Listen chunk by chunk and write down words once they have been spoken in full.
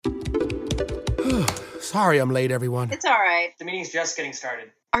Sorry I'm late, everyone. It's all right. The meeting's just getting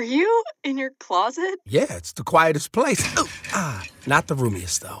started. Are you in your closet? Yeah, it's the quietest place. Not the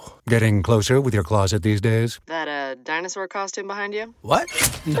roomiest, though. Getting closer with your closet these days? That a dinosaur costume behind you? What?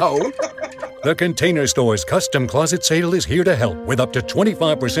 No. The Container Store's custom closet sale is here to help with up to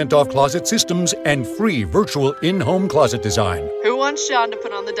 25% off closet systems and free virtual in-home closet design. Who wants Sean to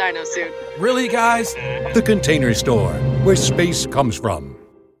put on the dino suit? Really, guys? The Container Store, where space comes from.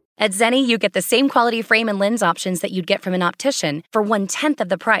 At Zenni, you get the same quality frame and lens options that you'd get from an optician for 1/10 of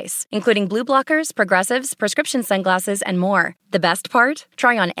the price, including blue blockers, progressives, prescription sunglasses, and more. The best part?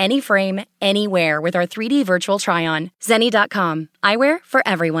 Try on any frame, anywhere with our 3D virtual try-on. Zenni.com. Eyewear for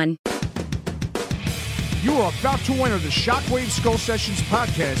everyone. You are about to enter the Shockwave Skull Sessions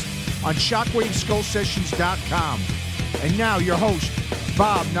podcast on shockwaveskullsessions.com. And now your host,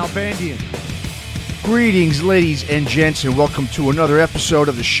 Bob Nalbandian. Greetings, ladies and gents, and welcome to another episode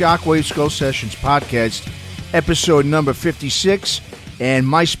of the Shockwave Skull Sessions podcast, episode number 56. And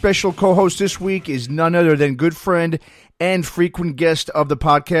my special co-host this week is none other than good friend and frequent guest of the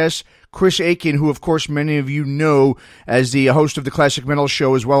podcast, Chris Aiken, who, of course, many of you know as the host of the Classic Metal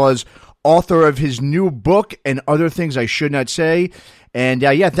Show, as well as author of his new book and other things I should not say. And,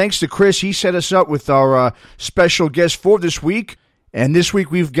 thanks to Chris. He set us up with our special guest for this week. And this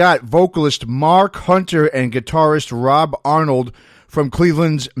week we've got vocalist Mark Hunter and guitarist Rob Arnold from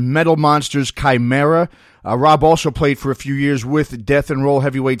Cleveland's metal monsters CHIMAIRA. Rob also played for a few years with Death and Roll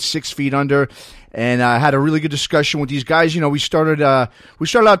heavyweight 6 Feet Under, and had a really good discussion with these guys. You know, we started out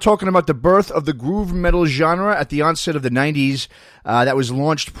talking about the birth of the groove metal genre at the onset of the 90s. That was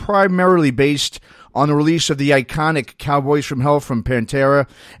launched primarily based on the release of the iconic Cowboys from Hell from Pantera.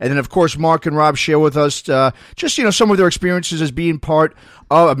 And then, of course, Mark and Rob share with us some of their experiences as being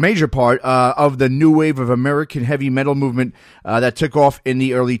a major part of the new wave of American heavy metal movement that took off in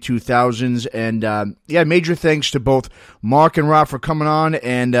the early 2000s. And, major thanks to both Mark and Rob for coming on.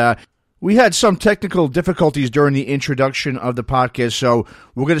 And we had some technical difficulties during the introduction of the podcast, so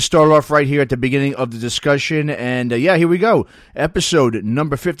we're going to start off right here at the beginning of the discussion. And, here we go. Episode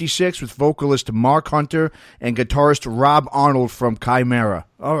number 56 with vocalist Mark Hunter and guitarist Rob Arnold from CHIMAIRA.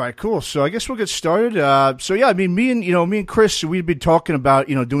 All right, cool. So I guess we'll get started. Me and Chris, we'd been talking about,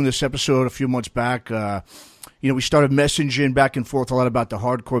 doing this episode a few months back. We started messaging back and forth a lot about the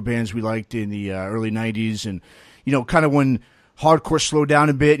hardcore bands we liked in the early 90s, and, kind of when hardcore slowed down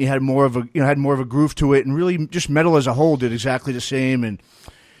a bit and you had more of a groove to it, and really just metal as a whole did exactly the same. And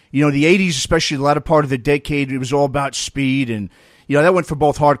the 80s, especially the latter part of the decade, it was all about speed, and that went for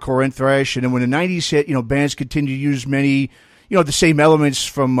both hardcore and thrash. And then when the 90s hit, bands continued to use many the same elements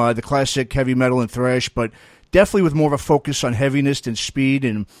from the classic heavy metal and thrash, but definitely with more of a focus on heaviness than speed,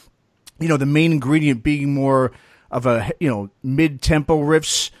 and the main ingredient being more of a mid-tempo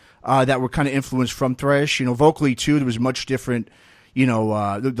riffs that were kind of influenced from thrash. Vocally, too, there was much different,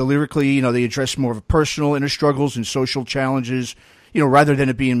 the lyrically, they addressed more of a personal inner struggles and social challenges, rather than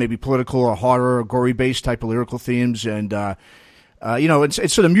it being maybe political or horror or gory-based type of lyrical themes. And, and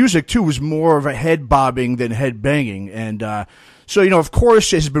so the music, too, was more of a head bobbing than head banging. And of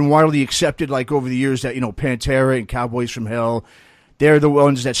course, it has been widely accepted, like, over the years that, Pantera and Cowboys from Hell, they're the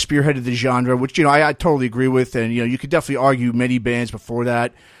ones that spearheaded the genre, which, I totally agree with. And, you could definitely argue many bands before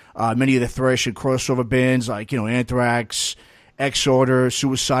that. Many of the thrash and crossover bands like, Anthrax, Exorder,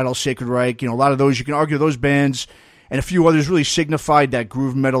 Suicidal, Sacred Reich, a lot of those, you can argue those bands and a few others really signified that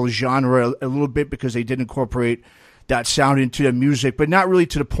groove metal genre a little bit because they did incorporate that sound into their music, but not really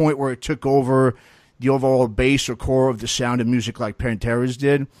to the point where it took over the overall base or core of the sound of music like Pantera's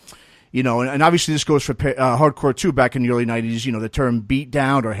did. And obviously this goes for hardcore too. Back in the early 90s, the term beat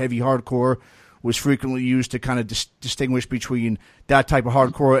down or heavy hardcore was frequently used to kind of distinguish between that type of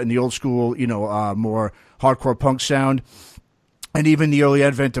hardcore and the old school, more hardcore punk sound. And even the early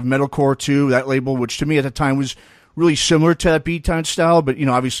advent of metalcore too, that label, which to me at the time was really similar to that beatdown style, but,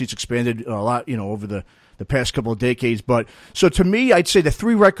 obviously it's expanded a lot, over the past couple of decades. But so to me, I'd say the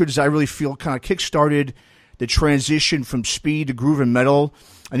three records I really feel kind of kickstarted the transition from speed to groove and metal,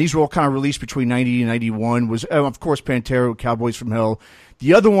 and these were all kind of released between 90 and 91, was, of course, Pantera, Cowboys from Hell.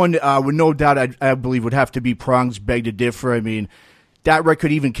 The other one, with no doubt, I believe, would have to be Prong's Beg to Differ. I mean, that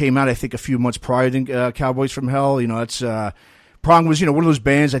record even came out, I think, a few months prior than Cowboys from Hell. That's Prong was, one of those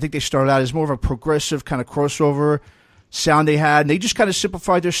bands. I think they started out as more of a progressive kind of crossover sound they had, and they just kind of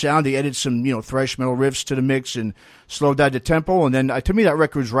simplified their sound. They added some, thrash metal riffs to the mix and slowed down the tempo. And then, to me, that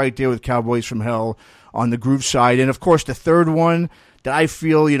record's right there with Cowboys from Hell on the groove side. And, of course, the third one that I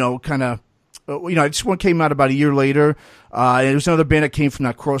feel, this one came out about a year later. And it was another band that came from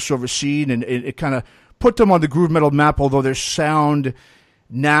that crossover scene, and it kind of put them on the groove metal map, although their sound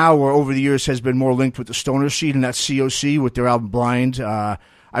now or over the years has been more linked with the stoner scene, and that's COC with their album Blind. I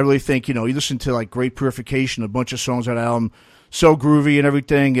really think, you listen to like Great Purification, a bunch of songs on that album, so groovy and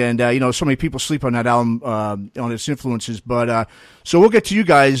everything, and so many people sleep on that album on its influences. But so we'll get to you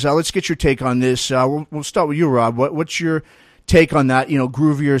guys. Let's get your take on this. We'll start with you, Rob. What's your take on that,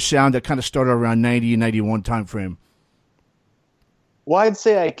 groovier sound that kind of started around 90 and 91 time frame? Well, I'd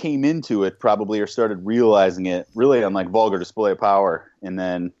say I came into it probably, or started realizing it really on like Vulgar Display of Power, and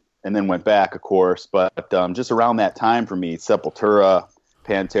then went back, of course. But just around that time for me, Sepultura,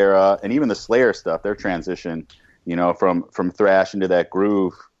 Pantera, and even the Slayer stuff, their transition, from thrash into that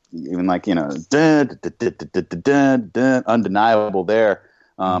groove, even like, dun, dun, dun, dun, dun, dun, undeniable there.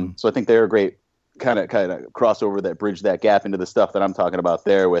 So I think they're a great kind of crossover that bridge that gap into the stuff that I'm talking about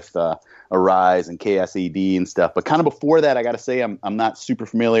there with Arise and KSED and stuff. But kind of before that, I got to say I'm not super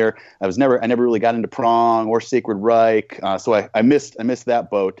familiar. I never really got into Prong or Sacred Reich, so I missed that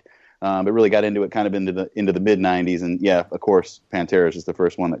boat. But really got into it kind of into the mid 90s, and yeah, of course, Pantera is just the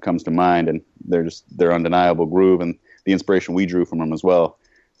first one that comes to mind, and their undeniable groove and the inspiration we drew from them as well.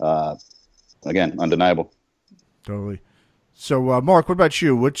 Again, undeniable. Totally. So, Mark, what about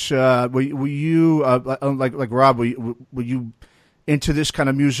you? Which were you like Rob? Were you into this kind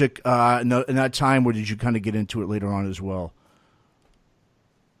of music in that time, or did you kind of get into it later on as well?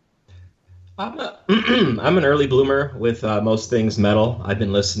 I'm an early bloomer with most things metal. I've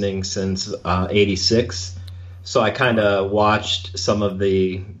been listening since '86, so I kind of watched some of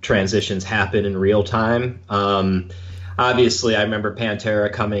the transitions happen in real time. Obviously, I remember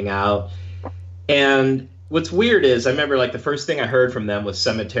Pantera coming out, and what's weird is I remember like the first thing I heard from them was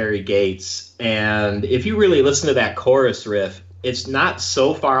Cemetery Gates, and if you really listen to that chorus riff, it's not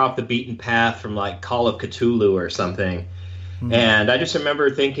so far off the beaten path from like Call of Cthulhu or something. Mm-hmm. And I just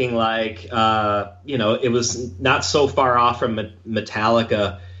remember thinking like, it was not so far off from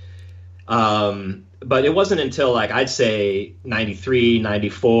Metallica. But it wasn't until like, I'd say 93,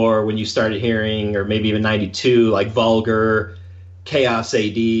 94, when you started hearing, or maybe even 92, like Vulgar, Chaos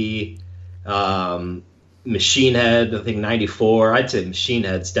AD, Machine Head, I think 94. I'd say Machine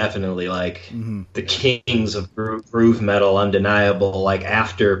Head's definitely like the kings of groove metal, undeniable, like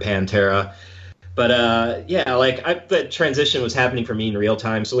after Pantera. But the transition was happening for me in real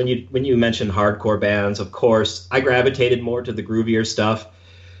time. So when you mentioned hardcore bands, of course, I gravitated more to the groovier stuff.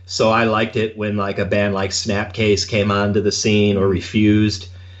 So I liked it when like a band like Snapcase came onto the scene, or Refused.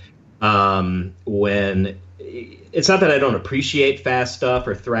 When it's not that I don't appreciate fast stuff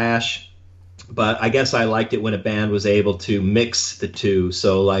or thrash, but I guess I liked it when a band was able to mix the two.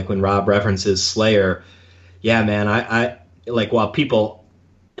 So like when Rob references Slayer, yeah, man, I like, while people,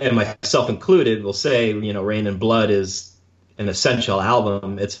 and myself included, will say, Rain and Blood is an essential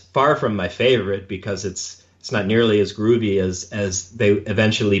album, it's far from my favorite because it's not nearly as groovy as they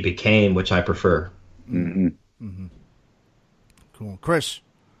eventually became, which I prefer. Mm-hmm. Mm-hmm. Cool. Chris,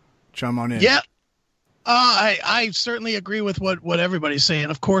 chime on in. Yeah. I certainly agree with what everybody's saying.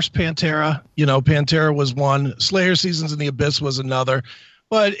 Of course, Pantera, Pantera was one. Slayer Seasons in the Abyss was another.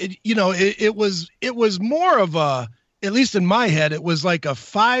 But, it was more of a, at least in my head, it was like a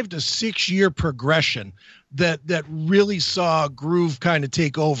 5 to 6 year progression that really saw groove kind of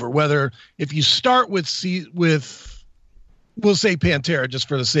take over. Whether if you start with we'll say Pantera just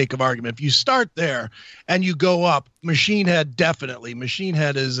for the sake of argument, if you start there and you go up, Machine Head definitely. Machine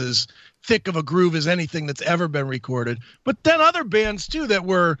Head is as thick of a groove as anything that's ever been recorded. But then other bands too that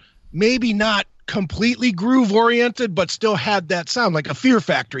were maybe not completely groove oriented, but still had that sound, like a Fear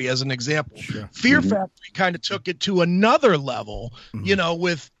Factory as an example. Sure. Fear Factory kind of took it to another level,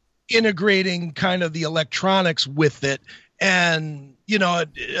 with integrating kind of the electronics with it. And,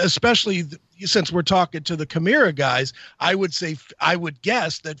 especially since we're talking to the CHIMAIRA guys, I would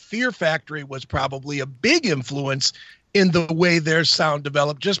guess that Fear Factory was probably a big influence in the way their sound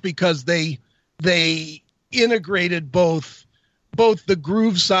developed, just because they integrated both the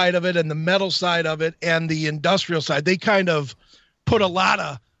groove side of it and the metal side of it and the industrial side. They kind of put a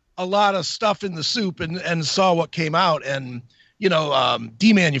lot of stuff in the soup and saw what came out. And,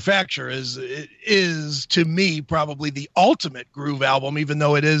 Demanufacture is to me probably the ultimate groove album, even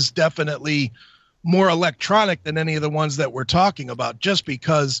though it is definitely more electronic than any of the ones that we're talking about, just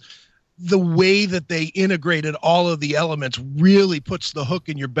because the way that they integrated all of the elements really puts the hook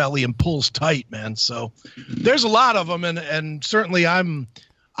in your belly and pulls tight, man. So there's a lot of them. And certainly I'm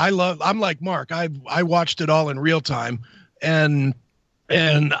like Mark, I watched it all in real time. And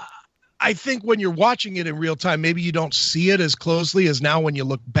I think when you're watching it in real time, maybe you don't see it as closely as now when you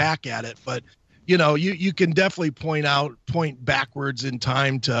look back at it, but you can definitely point backwards in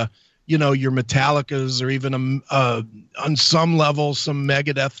time to, your Metallicas or even on some level, some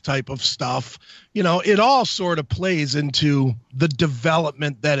Megadeth type of stuff. It all sort of plays into the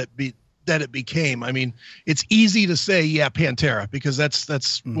development that it became. I mean, it's easy to say, yeah, Pantera, because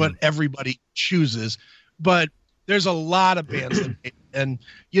that's what everybody chooses. But there's a lot of bands that made it. And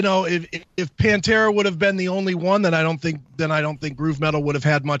if Pantera would have been the only one, then I don't think groove metal would have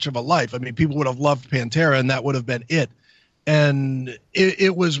had much of a life. I mean, people would have loved Pantera, and that would have been it. And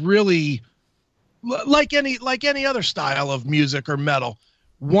it was really like any other style of music or metal.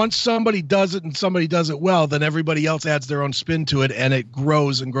 Once somebody does it and somebody does it well, then everybody else adds their own spin to it, and it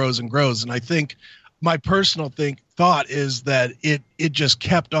grows and grows and grows. And I think my personal thought is that it just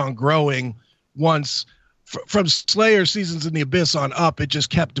kept on growing once. From Slayer Seasons in the Abyss on up, it just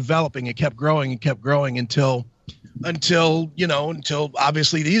kept developing. It kept growing and kept growing until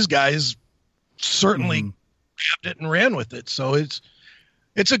obviously these guys certainly grabbed it and ran with it. So it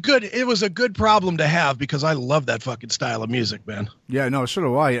was a good problem to have, because I love that fucking style of music, man. Yeah, no, so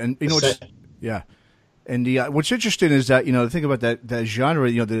do I. And yeah. And what's interesting is that, think about that genre,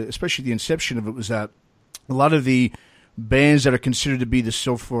 especially the inception of it was that a lot of the bands that are considered to be the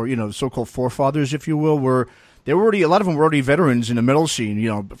so-called forefathers, if you will, a lot of them were already veterans in the metal scene.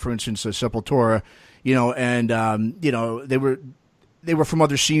 For instance, Sepultura, and they were from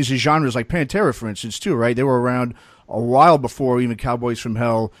other scenes and genres, like Pantera, for instance, too, right? They were around a while before even Cowboys from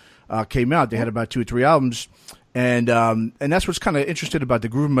Hell came out. They had about 2 or 3 albums, and that's what's kind of interesting about the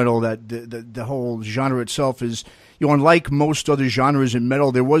groove metal, that the whole genre itself is, unlike most other genres in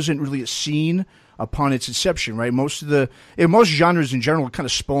metal, there wasn't really a scene upon its inception, right? Most genres in general kind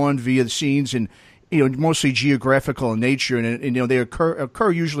of spawned via the scenes, and mostly geographical in nature, and they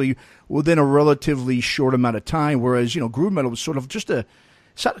occur usually within a relatively short amount of time. Whereas groove metal was sort of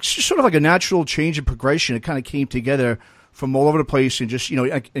sort of like a natural change in progression. It kind of came together from all over the place, and just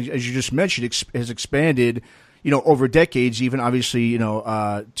as you just mentioned, has expanded over decades, even obviously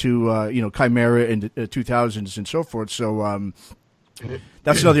to Chimera in the 2000s and so forth. So.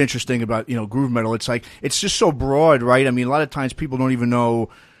 That's another interesting thing about groove metal. It's like it's just so broad, right? I mean, a lot of times people don't even know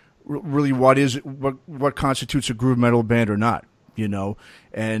really what constitutes a groove metal band or not.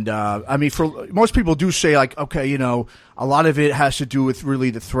 And I mean, for most people do say, like, okay, a lot of it has to do with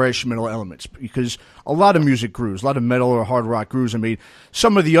really the thrash metal elements, because a lot of music grooves, a lot of metal or hard rock grooves. I mean,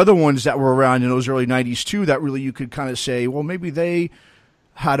 some of the other ones that were around in those early 90s too, that really you could kind of say, well, maybe they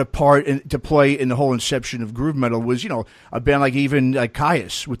had a part to play in the whole inception of groove metal. Was a band like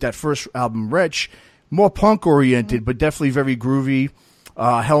Caius with that first album, Wretch, more punk oriented, but definitely very groovy.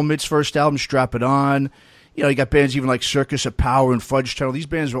 Helmet's first album, Strap It On. You got bands even like Circus of Power and Fudge Tunnel. These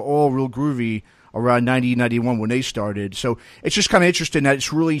bands were all real groovy around 1991 when they started. So it's just kind of interesting that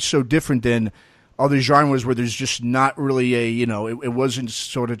it's really so different than other genres where there's just not really it wasn't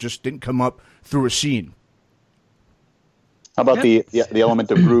sort of just didn't come up through a scene. How about the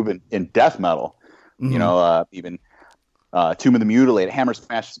element of groove in death metal? Even Tomb of the Mutilated, Hammer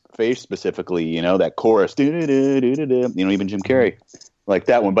Smash Face specifically, that chorus, even Jim Carrey, like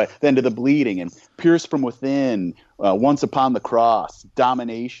that one. But then to the Bleeding and Pierce from Within, Once Upon the Cross,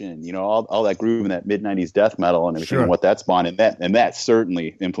 Domination, all that groove in that mid-90s death metal and everything, and what that spawned, and that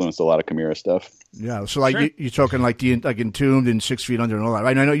certainly influenced a lot of Chimera stuff. Yeah, so like you're talking like Entombed and 6 Feet Under and all that,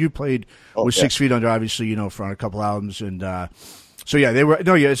 right? I know you played with 6 Feet Under, obviously, for a couple albums, and so yeah, they were.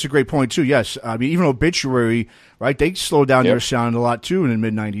 No, yeah, it's a great point too. Yes, I mean, even Obituary, right? They slowed down their sound a lot too in the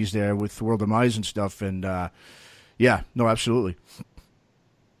mid '90s there with World of Mice and stuff, and yeah, no, absolutely.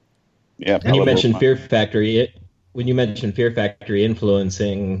 Yeah, and you mentioned Fear Factory. When you mentioned Fear Factory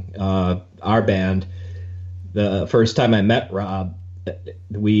influencing our band, the first time I met Rob,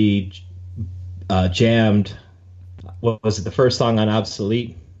 we jammed. What was it? The first song on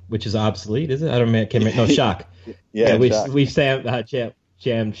Obsolete, which is Obsolete, is it? I don't know. No, Shock. Yeah, we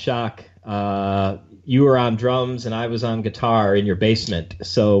jammed Shock. You were on drums and I was on guitar in your basement,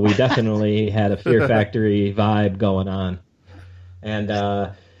 so we definitely had a Fear Factory vibe going on. And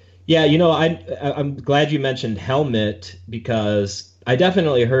I'm glad you mentioned Helmet, because I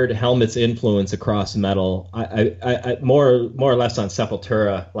definitely heard Helmet's influence across metal. I more or less on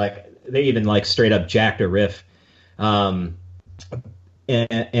Sepultura, like they even like straight up jacked a riff. I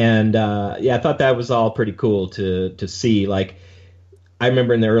thought that was all pretty cool to see. Like, I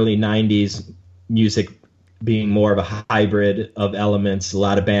remember in the early 90s, music being more of a hybrid of elements. A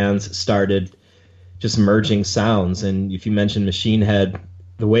lot of bands started just merging sounds. And if you mentioned Machine Head,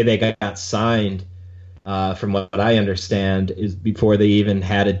 the way they got signed, from what I understand, is before they even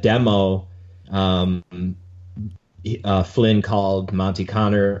had a demo, Flynn called Monty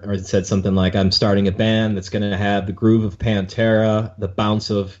Connor or said something like, I'm starting a band that's going to have the groove of Pantera, the bounce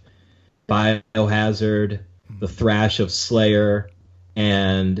of Biohazard, the thrash of Slayer,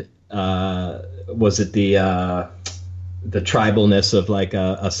 and was it the tribalness of like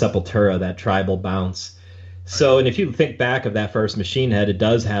a Sepultura, that tribal bounce. So, and if you think back of that first Machine Head, it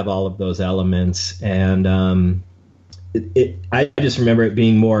does have all of those elements, and I just remember it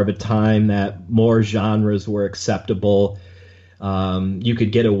being more of a time that more genres were acceptable. You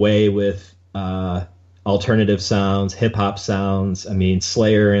could get away with alternative sounds, hip hop sounds. I mean,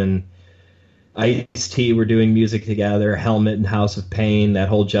 Slayer and Ice-T were doing music together, Helmet and House of Pain, that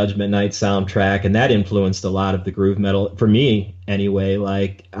whole Judgment Night soundtrack, and that influenced a lot of the groove metal, for me anyway.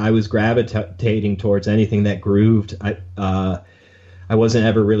 Like, I was gravitating towards anything that grooved. I wasn't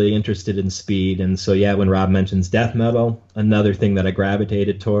ever really interested in speed, and so yeah, when Rob mentions death metal, another thing that I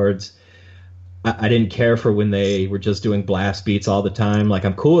gravitated towards. I didn't care for when they were just doing blast beats all the time. Like,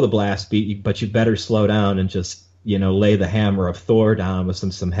 I'm cool with a blast beat, but you better slow down and just, you know, lay the hammer of Thor down with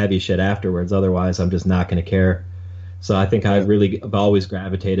some heavy shit afterwards. Otherwise, I'm just not going to care. So I think I've always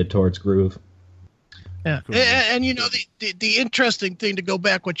gravitated towards groove. Yeah, and you know, the interesting thing, to go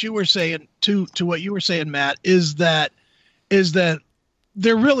back what you were saying to what you were saying, Matt, is that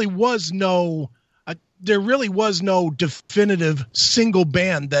there really was no definitive single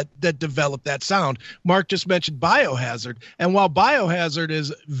band that developed that sound. Mark just mentioned Biohazard, and while Biohazard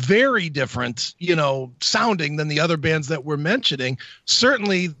is very different, you know, sounding than the other bands that we're mentioning,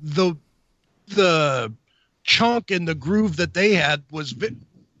 certainly the chunk and the groove that they had was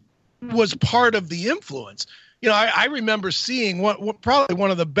part of the influence. You know, I remember seeing what probably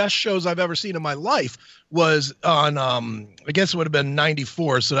one of the best shows I've ever seen in my life was on, I guess it would have been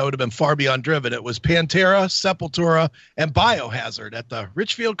 94, so that would have been Far Beyond Driven. It was Pantera, Sepultura, and Biohazard at the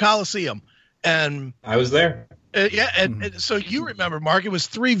Richfield Coliseum. And I was there. And so you remember, Mark, it was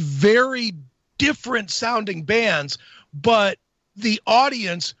three very different sounding bands, but the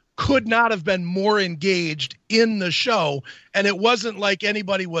audience could not have been more engaged in the show. And it wasn't like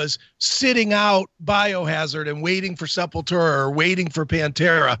anybody was sitting out Biohazard and waiting for Sepultura or waiting for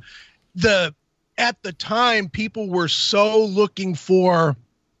Pantera. At the time, people were so looking for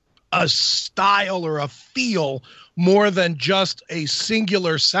a style or a feel more than just a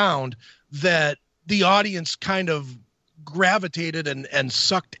singular sound that the audience kind of gravitated and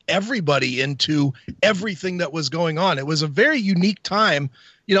sucked everybody into everything that was going on. It was a very unique time,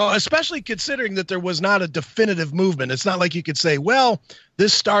 you know, especially considering that there was not a definitive movement. It's not like you could say, well,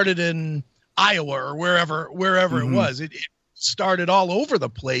 this started in Iowa or wherever it was. It started all over the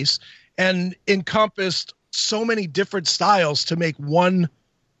place and encompassed so many different styles to make one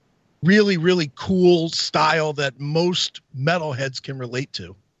really, really cool style that most metalheads can relate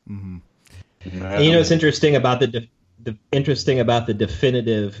to. Mm-hmm. And, you know, it's interesting about the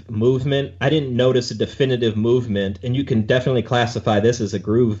definitive movement. I didn't notice a definitive movement, and you can definitely classify this as a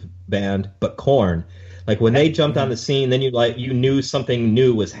groove band, but Korn, like when they jumped on the scene, then you knew something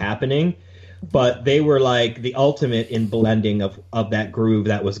new was happening, but they were like the ultimate in blending of that groove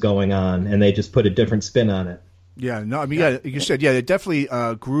that was going on, and they just put a different spin on it. Yeah, no, I mean, yeah, you said, yeah, they definitely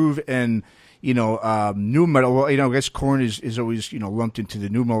groove and, you know, new metal. Well, you know, I guess Korn is always, you know, lumped into the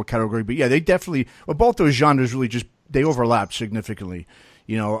new metal category, but yeah, they definitely, well, both those genres really just, they overlap significantly,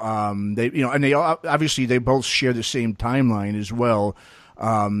 you know, they, you know, and they obviously they both share the same timeline as well.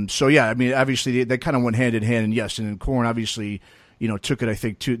 So yeah, I mean, obviously they kind of went hand in hand, and yes, and then Korn obviously, you know, took it, I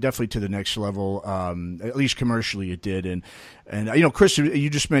think, definitely to the next level. At least commercially, it did. And you know, Chris, you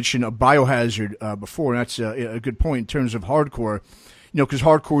just mentioned Biohazard before, and that's a good point in terms of hardcore. You know, because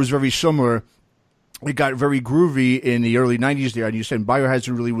hardcore was very similar. It got very groovy in the early '90s there, and you said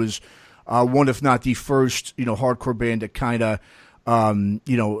Biohazard really was one, if not the first, you know, hardcore band to kind of,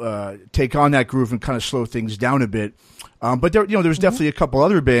 you know, take on that groove and kind of slow things down a bit. But there, you know, there was definitely a couple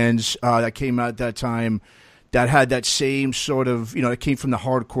other bands that came out at that time that had that same sort of, you know, that came from the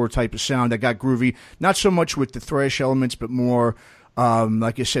hardcore type of sound that got groovy. Not so much with the thrash elements, but more,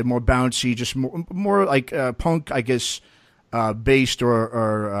 like I said, more bouncy, just more like punk, I guess, based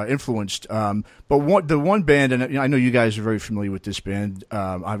or influenced. But the one band, and I know you guys are very familiar with this band,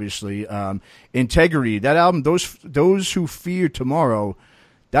 obviously, Integrity. That album, Those Who Fear Tomorrow,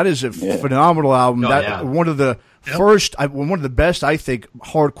 that is a phenomenal album. One of the first, one of the best, I think,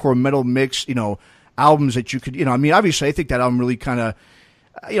 hardcore metal mix, you know, albums that you could, you know, I mean, obviously, I think that album really kind of,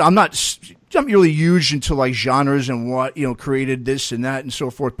 you know, I'm not really huge into like genres and what, you know, created this and that and so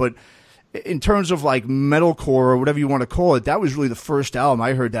forth, but in terms of like metalcore or whatever you want to call it, that was really the first album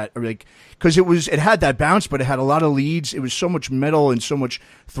I heard that, like, because it had that bounce, but it had a lot of leads. It was so much metal and so much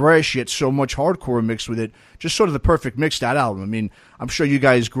thrash, yet so much hardcore mixed with it. Just sort of the perfect mix, that album. I mean, I'm sure you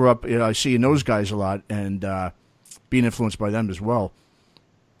guys grew up, you know, seeing those guys a lot and being influenced by them as well.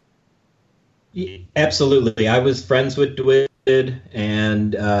 Absolutely. I was friends with Dwid,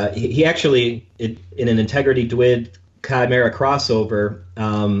 and he actually, in an Integrity Dwid Chimera crossover,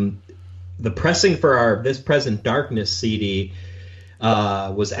 the pressing for our This Present Darkness CD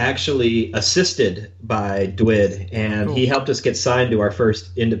was actually assisted by Dwid, and he helped us get signed to our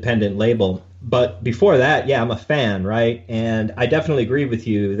first independent label. But before that, yeah, I'm a fan, right? And I definitely agree with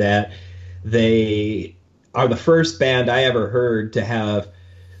you that they are the first band I ever heard to have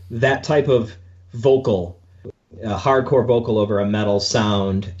that type of vocal, a hardcore vocal over a metal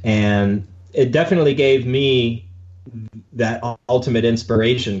sound. And it definitely gave me that ultimate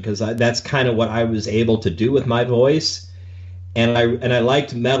inspiration, because that's kind of what I was able to do with my voice. And I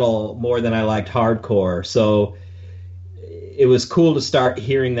liked metal more than I liked hardcore. So it was cool to start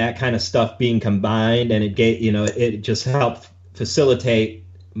hearing that kind of stuff being combined, and it just helped facilitate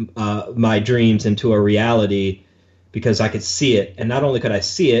my dreams into a reality, because I could see it. And not only could I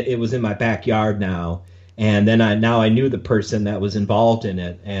see it, it was in my backyard now. And then I knew the person that was involved in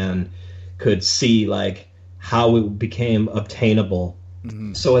it and could see like how it became obtainable.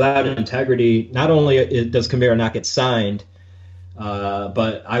 Mm-hmm. So without Integrity, not only does Chimera not get signed,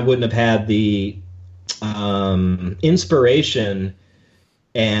 but I wouldn't have had the inspiration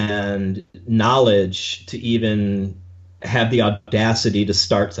and knowledge to even have the audacity to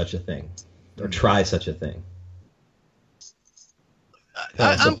start such a thing or try such a thing.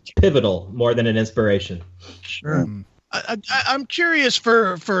 So pivotal more than an inspiration. Sure. I'm curious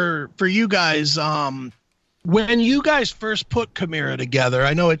for you guys. When you guys first put Chimera together,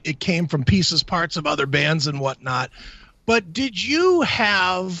 I know it came from parts of other bands and whatnot, but did you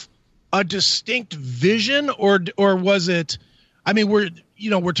have a distinct vision, or was it? I mean,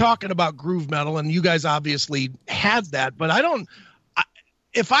 we're talking about groove metal, and you guys obviously had that, but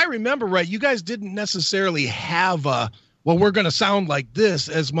if I remember right, you guys didn't necessarily have we're going to sound like this,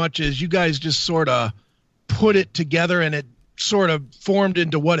 as much as you guys just sort of put it together and it sort of formed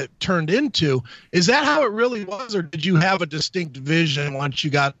into what it turned into. Is that how it really was, or did you have a distinct vision once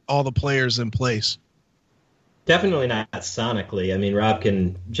you got all the players in place? Definitely not sonically. I mean, Rob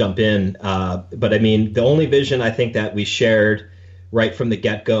can jump in, but I mean, the only vision I think that we shared right from the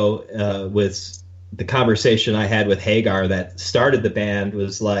get-go was the conversation I had with Hagar that started the band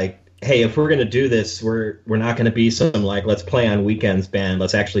was like, hey, if we're going to do this, we're not going to be some like, let's play on weekends band.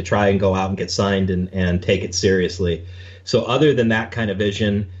 Let's actually try and go out and get signed and take it seriously. So other than that kind of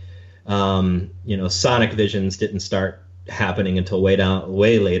vision, sonic visions didn't start happening until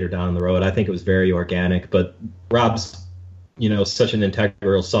way later down the road. I think it was very organic, but Rob's, such an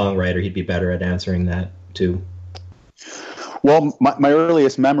integral songwriter. He'd be better at answering that too. Well, my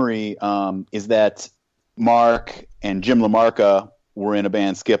earliest memory is that Mark and Jim LaMarca were in a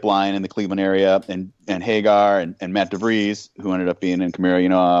band, Skip Line, in the Cleveland area, and Hagar and Matt DeVries, who ended up being in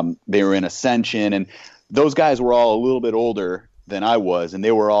Chimera, they were in Ascension, and those guys were all a little bit older than I was, and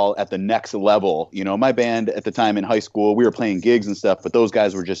they were all at the next level. My band at the time in high school, we were playing gigs and stuff, but those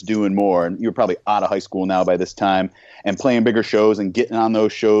guys were just doing more, and you were probably out of high school now by this time, and playing bigger shows and getting on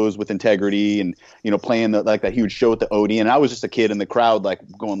those shows with Integrity, and playing that huge show at the OD, and I was just a kid in the crowd, like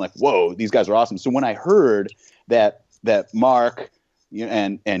going like, whoa, these guys are awesome. So when I heard that Mark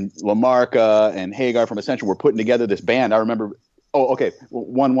and LaMarca and Hagar from Ascension were putting together this band, I remember. Oh, okay.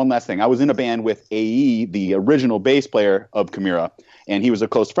 One last thing. I was in a band with AE, the original bass player of Chimera, and he was a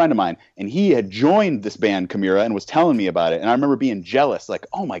close friend of mine. And he had joined this band Chimera and was telling me about it. And I remember being jealous, like,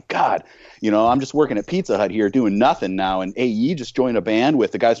 oh my God, I'm just working at Pizza Hut here doing nothing now. And AE just joined a band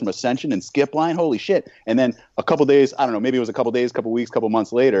with the guys from Ascension and Skip Line. Holy shit. And then a couple days, I don't know, maybe it was a couple days, couple weeks, couple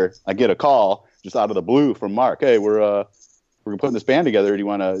months later, I get a call just out of the blue from Mark. Hey, we're putting this band together. Do you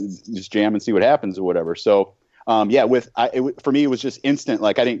want to just jam and see what happens or whatever? So, for me, it was just instant.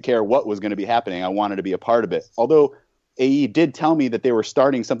 Like, I didn't care what was going to be happening. I wanted to be a part of it. Although AE did tell me that they were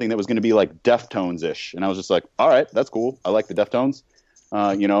starting something that was going to be like Deftones-ish. And I was just like, all right, that's cool. I like the Deftones,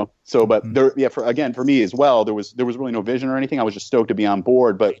 So, but for me as well, there was really no vision or anything. I was just stoked to be on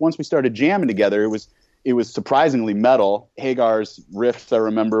board. But once we started jamming together, it was surprisingly metal. Hagar's riffs, I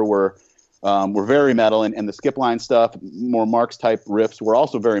remember, were very metal, and the Skip Line stuff, more Mark's type riffs, were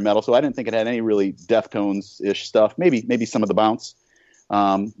also very metal. So I didn't think it had any really Deftones-ish stuff. Maybe some of the bounce,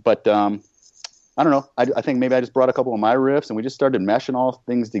 but I don't know. I think maybe I just brought a couple of my riffs, and we just started meshing all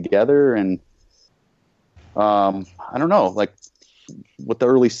things together. And I don't know, like what the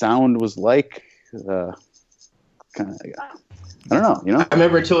early sound was like. I don't know. I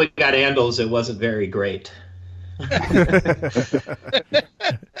remember until we got Andals, it wasn't very great. And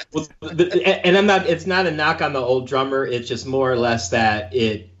it's not a knock on the old drummer. It's just more or less that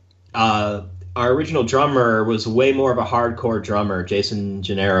our original drummer was way more of a hardcore drummer, Jason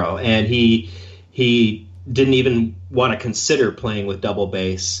Gennaro, and he didn't even want to consider playing with double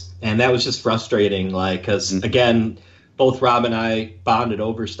bass, and that was just frustrating. Like, because again, both Rob and I bonded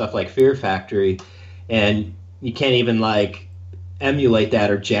over stuff like Fear Factory, and you can't even like emulate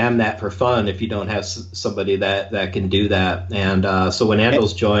that or jam that for fun if you don't have somebody that can do that. And so when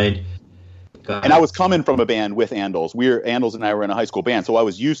Andals joined. And I was coming from a band with Andals. Andals and I were in a high school band, so I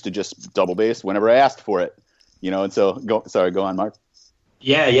was used to just double bass whenever I asked for it, And so, go on, Mark.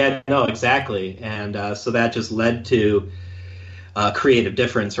 Yeah, no, exactly. And so that just led to creative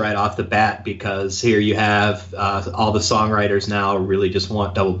difference right off the bat, because here you have all the songwriters now really just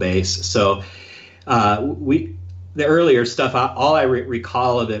want double bass. So the earlier stuff, all I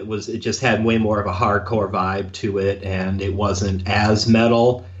recall of it was it just had way more of a hardcore vibe to it, and it wasn't as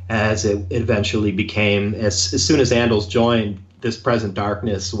metal as it eventually became. As soon as Andals joined, This Present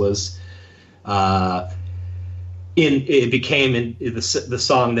Darkness was it became the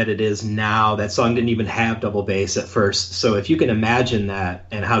song that it is now. That song didn't even have double bass at first. So if you can imagine that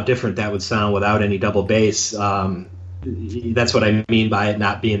and how different that would sound without any double bass, that's what I mean by it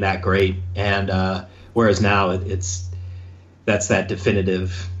not being that great. And whereas now that's that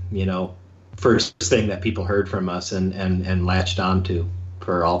definitive, first thing that people heard from us and latched onto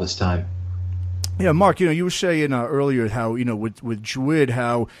for all this time. Yeah, Mark, you were saying earlier how, with Druid,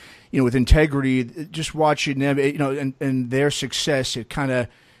 how, with Integrity, just watching them, and their success, it kind of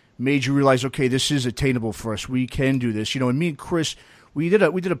made you realize, okay, this is attainable for us. We can do this. And me and Chris, we did a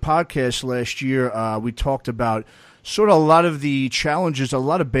podcast last year. We talked about sort of a lot of the challenges a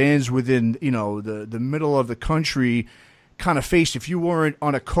lot of bands within, the middle of the country kind of faced. If you weren't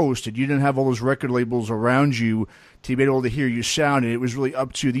on a coast and you didn't have all those record labels around you to be able to hear you sound, and it was really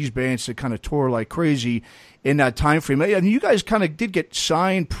up to these bands to kind of tour like crazy in that time frame. And you guys kind of did get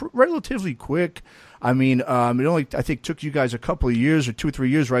signed relatively quick. I mean, it only, I think, took you guys a couple of years or 2 or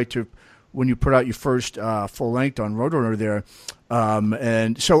 3 years, right, to when you put out your first full length on Roadrunner there.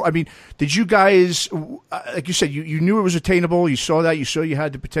 And so, I mean, did you guys, like you said, you knew it was attainable, you saw that, you saw you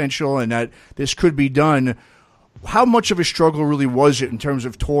had the potential and that this could be done. How much of a struggle really was it in terms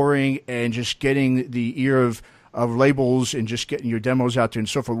of touring and just getting the ear of labels and just getting your demos out there and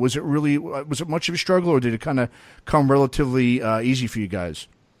so forth? Was it much of a struggle, or did it kind of come relatively easy for you guys?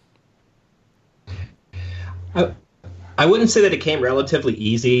 I wouldn't say that it came relatively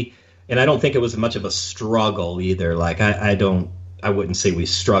easy, and I don't think it was much of a struggle either. Like I wouldn't say we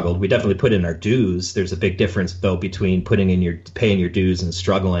struggled. We definitely put in our dues. There's a big difference though between paying your dues and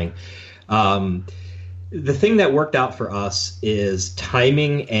struggling. The thing that worked out for us is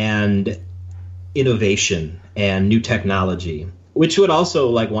timing and innovation and new technology, which would also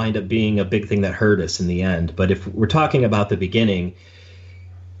wind up being a big thing that hurt us in the end. But if we're talking about the beginning,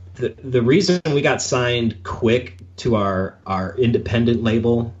 the reason we got signed quick to our independent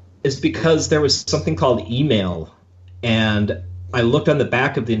label is because there was something called email. And I looked on the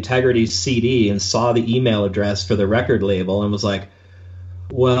back of the Integrity CD and saw the email address for the record label and was like,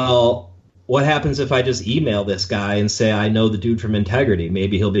 well, what happens if I just email this guy and say, I know the dude from Integrity,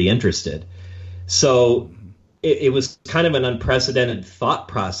 maybe he'll be interested. So it was kind of an unprecedented thought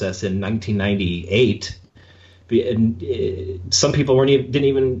process in 1998. And some people didn't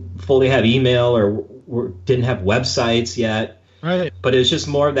even fully have email or didn't have websites yet. Right. But it was just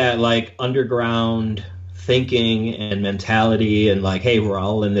more of that underground thinking and mentality and hey, we're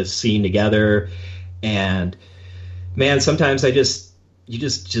all in this scene together. And man, sometimes you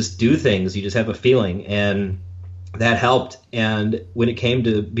just do things. You just have a feeling, and that helped. And when it came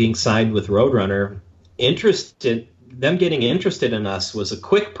to being signed with Roadrunner, them getting interested in us was a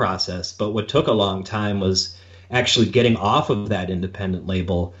quick process. But what took a long time was actually getting off of that independent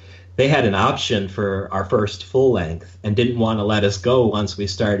label. They had an option for our first full length and didn't want to let us go once we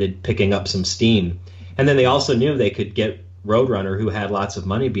started picking up some steam. And then they also knew they could get Roadrunner, who had lots of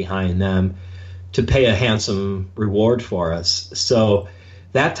money behind them, to pay a handsome reward for us. So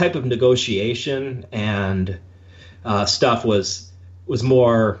that type of negotiation and stuff was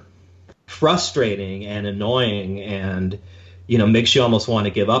more frustrating and annoying, and makes you almost want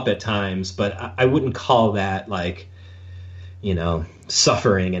to give up at times. But I wouldn't call that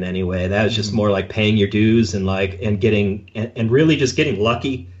suffering in any way. That was just more like paying your dues and really just getting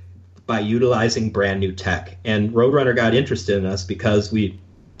lucky by utilizing brand new tech. And Roadrunner got interested in us because we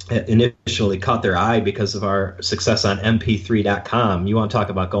initially caught their eye because of our success on mp3.com. You want to talk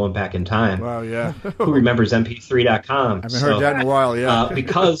about going back in time? Wow, yeah. Who remembers mp3.com? I haven't heard that in a while, yeah.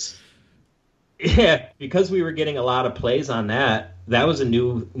 Because we were getting a lot of plays on that. That was a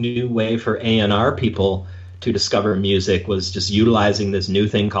new way for A&R people to discover music, was just utilizing this new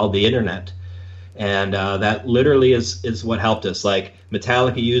thing called the internet. And that literally is what helped us. Like,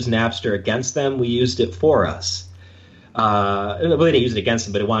 Metallica used Napster against them. We used it for us. Well, they didn't use it against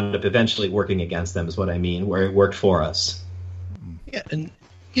them, but it wound up eventually working against them is what I mean, where it worked for us. Yeah, and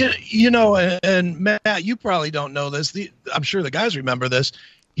you know, and Matt, you probably don't know this. I'm sure the guys remember this.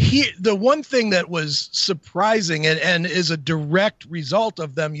 The one thing that was surprising and is a direct result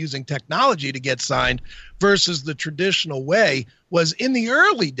of them using technology to get signed versus the traditional way was in the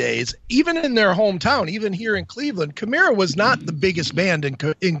early days, even in their hometown, even here in Cleveland, CHIMAIRA was not the biggest band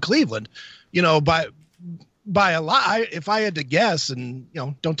in Cleveland, you know, by a lot. If I had to guess, and, you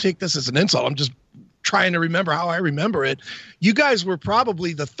know, don't take this as an insult, I'm just trying to remember how I remember it. You guys were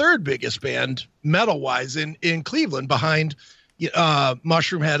probably the third biggest band metal wise in Cleveland, behind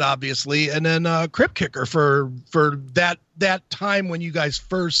Mushroom Head, obviously, and then Crypt Kicker for that time when you guys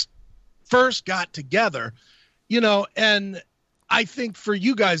first got together, you know. And I think for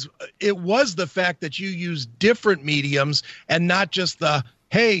you guys, it was the fact that you used different mediums and not just the,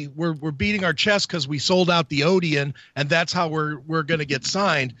 hey, we're beating our chest because we sold out the Odeon and that's how we're going to get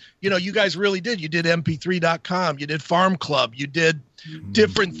signed. You know, you guys really did. You did mp3.com, you did Farm Club, you did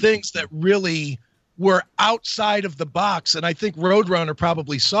different things that really were outside of the box. And I think Roadrunner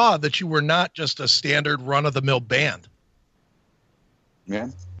probably saw that you were not just a standard run-of-the-mill band. Yeah.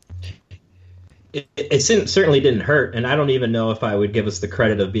 It certainly didn't hurt, and I don't even know if I would give us the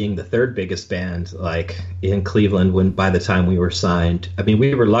credit of being the third biggest band, like, in Cleveland by the time we were signed. I mean,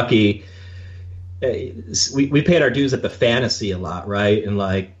 we were lucky. We paid our dues at the Fantasy a lot, right? And,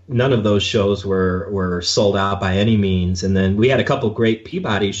 like, none of those shows were sold out by any means. And then we had a couple great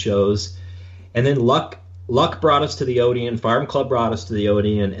Peabody shows, and then Luck brought us to the Odeon, Farm Club brought us to the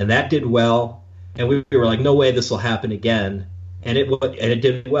Odeon, and that did well. And we were like, no way this will happen again. And it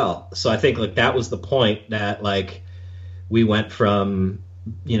did well. So I think, like, that was the point that, like, we went from,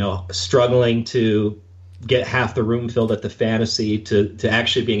 you know, struggling to get half the room filled at the Fantasy to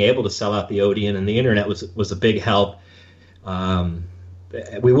actually being able to sell out the Odeon, and the internet was a big help. We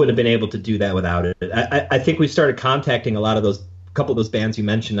wouldn't have been able to do that without it. I think we started contacting a couple of those bands you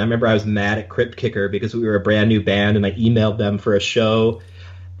mentioned. I remember I was mad at Crypt Kicker because we were a brand new band, and I emailed them for a show,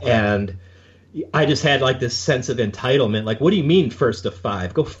 and I just had, like, this sense of entitlement. Like, what do you mean first of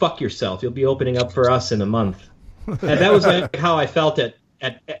five? Go fuck yourself. You'll be opening up for us in a month. And that was, like, how I felt at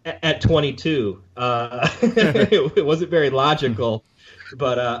 22. It wasn't very logical,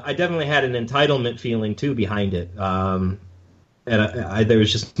 but I definitely had an entitlement feeling too behind it. And there was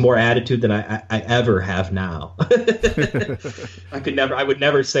just more attitude than I ever have now. I would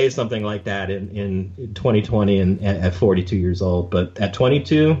never say something like that in 2020 and at 42 years old. But at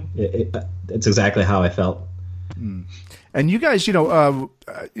 22, it's exactly how I felt. And you guys, when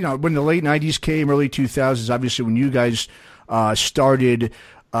the late 90s came, early 2000s, obviously when you guys started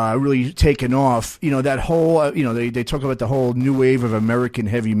really taking off, that whole, they talk about the whole new wave of American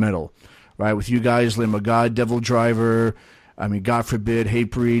heavy metal, right? With you guys, Lamb of God, Devil Driver, God forbid,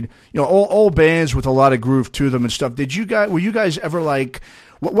 Hatebreed, all bands with a lot of groove to them and stuff. Were you guys ever like,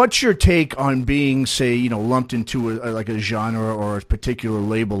 what's your take on being, say, lumped into a genre or a particular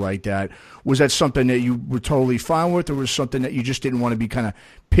label like that? Was that something that you were totally fine with, or was something that you just didn't want to be kind of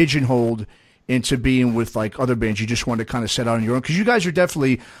pigeonholed into being with, like, other bands? You just wanted to kind of set out on your own? Because you guys are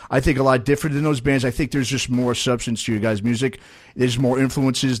definitely, I think, a lot different than those bands. I think there's just more substance to your guys' music. There's more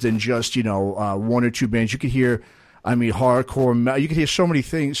influences than just, one or two bands. You could hear, hardcore. You can hear so many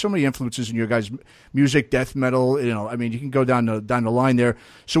things, so many influences in your guys' music, death metal. You can go down the line there.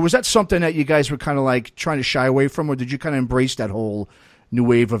 So was that something that you guys were kind of like trying to shy away from, or did you kind of embrace that whole new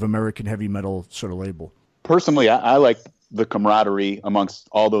wave of American heavy metal sort of label? Personally, I like the camaraderie amongst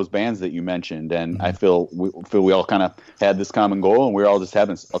all those bands that you mentioned, and I feel we all kind of had this common goal, and we were all just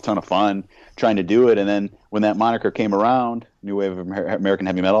having a ton of fun trying to do it. And then when that moniker came around, New Wave of American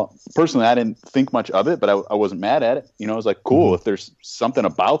Heavy Metal, personally, I didn't think much of it, but I wasn't mad at it. I was like, cool, if there's something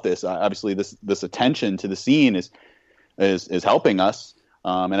about this, obviously this attention to the scene is helping us,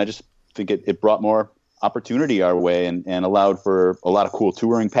 and I just think it brought more opportunity our way and allowed for a lot of cool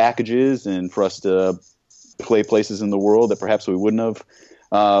touring packages and for us to play places in the world that perhaps we wouldn't have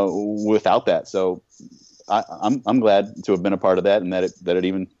without that. So I'm glad to have been a part of that, and that it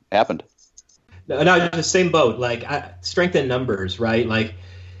even happened. No, the same boat. Like, strength in numbers, right? Like,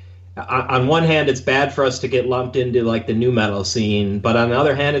 on one hand, it's bad for us to get lumped into, like, the new metal scene, but on the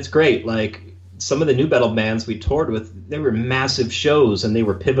other hand, it's great. Like, some of the new metal bands we toured with, they were massive shows, and they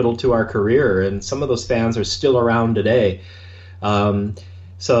were pivotal to our career, and some of those fans are still around today.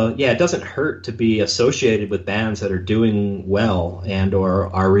 So, yeah, it doesn't hurt to be associated with bands that are doing well and or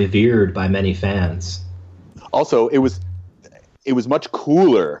are revered by many fans. Also, it was much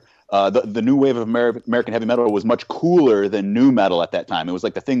cooler the new wave of American heavy metal was much cooler than nu metal at that time. It was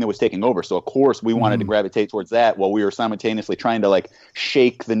like the thing that was taking over. So of course we wanted to gravitate towards that while we were simultaneously trying to like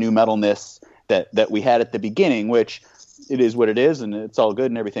shake the nu metalness that we had at the beginning, which it is what it is and it's all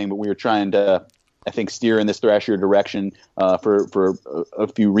good and everything. But we were trying to, I think, steer in this thrashier direction for a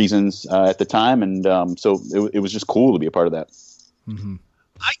few reasons at the time. And so it was just cool to be a part of that. Mm-hmm.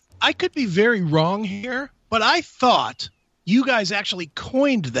 I could be very wrong here, but I thought you guys actually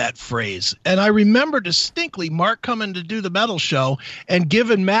coined that phrase. And I remember distinctly Mark coming to do the metal show and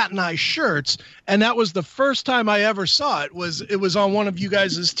giving Matt and I shirts. And that was the first time I ever saw it. It was on one of you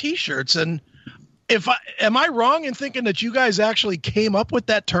guys' T-shirts. And am I wrong in thinking that you guys actually came up with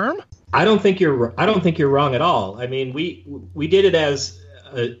that term? I don't think you're wrong at all. I mean, we did it as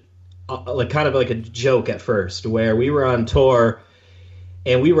like kind of like a joke at first, where we were on tour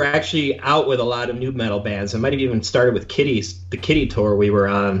and we were actually out with a lot of nu metal bands. It might have even started with the Kitty tour we were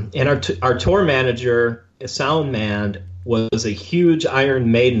on. And our tour manager, sound man, was a huge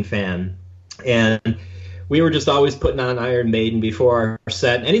Iron Maiden fan, and we were just always putting on Iron Maiden before our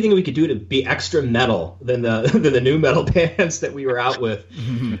set. Anything we could do to be extra metal than the nu metal bands that we were out with.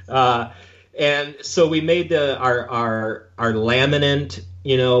 And so we made our laminate,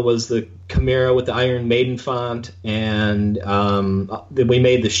 was the CHIMAIRA with the Iron Maiden font, and then we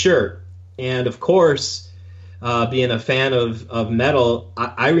made the shirt. And of course, being a fan of metal,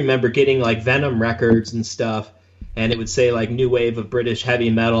 I remember getting like Venom records and stuff, and it would say like new wave of British heavy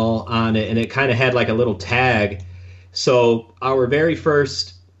metal on it, and it kind of had like a little tag. So our very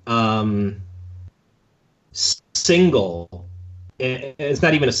first single, it's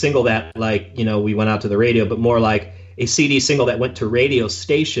not even a single that like, we went out to the radio, but more like a CD single that went to radio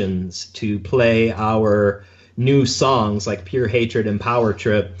stations to play our new songs like Pure Hatred and Power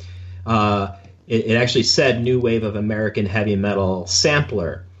Trip. It actually said New Wave of American Heavy Metal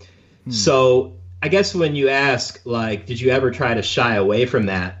Sampler. So I guess when you ask, like, did you ever try to shy away from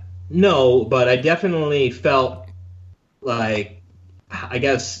that? No, but I definitely felt like, I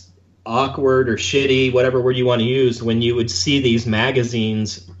guess, awkward or shitty, whatever word you want to use, when you would see these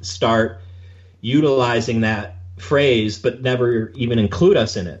magazines start utilizing that phrase but never even include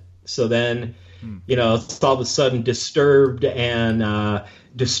us in it. So then it's all of a sudden disturbed and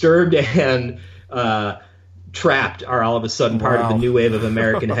trapped are all of a sudden part of the new wave of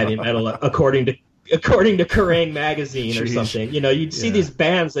American heavy metal, according to Kerrang! Magazine or something. You'd see these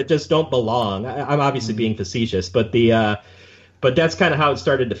bands that just don't belong. I'm obviously being facetious, but but that's kind of how it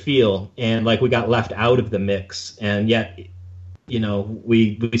started to feel, and like we got left out of the mix, and yet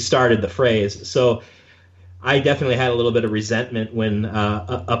we started the phrase. So I definitely had a little bit of resentment when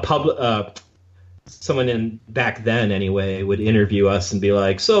someone in back then anyway would interview us and be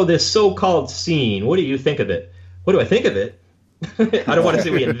like, so this so-called scene, what do you think of it? What do I think of it? I don't want to say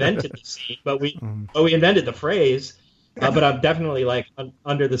we invented the scene, but we invented the phrase. But I'm definitely like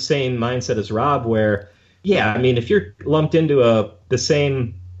under the same mindset as Rob, where, yeah, I mean, if you're lumped into the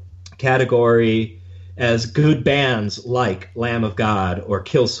same category as good bands like Lamb of God or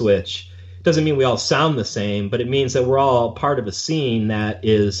Killswitch, doesn't mean we all sound the same, but it means that we're all part of a scene that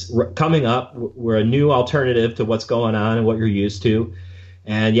is coming up. We're a new alternative to what's going on and what you're used to.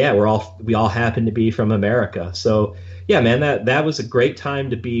 And yeah, we all happen to be from America. So yeah, man, that was a great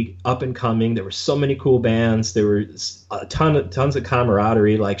time to be up and coming. There were so many cool bands. There were tons of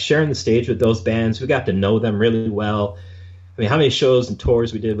camaraderie, like sharing the stage with those bands. We got to know them really well. I mean, how many shows and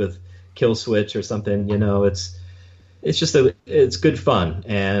tours we did with Killswitch or something, it's just it's good fun,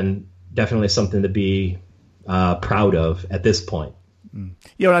 and definitely something to be proud of at this point.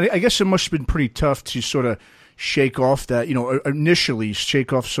 Yeah, I guess it must have been pretty tough to sort of shake off that, initially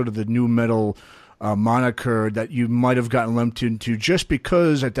shake off sort of the nu metal moniker that you might have gotten lumped into, just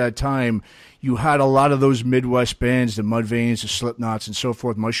because at that time you had a lot of those Midwest bands, the Mudvaynes, the Slipknots, and so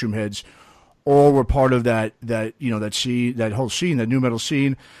forth, Mushroom Heads, all were part of that scene, that whole scene, that nu metal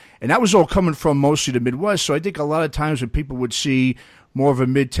scene, and that was all coming from mostly the Midwest. So I think a lot of times when people would see more of a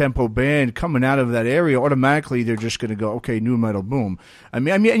mid-tempo band coming out of that area, automatically they're just going to go, okay, nu metal, boom. I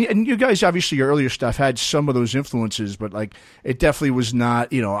mean, and you guys, obviously, your earlier stuff had some of those influences, but like it definitely was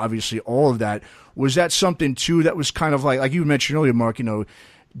not, obviously all of that. Was that something too that was kind of like you mentioned earlier, Mark,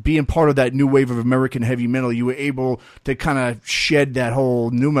 being part of that new wave of American heavy metal, you were able to kind of shed that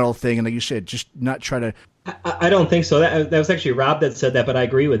whole nu metal thing, and like you said, just not try to. I don't think so. That was actually Rob that said that, but I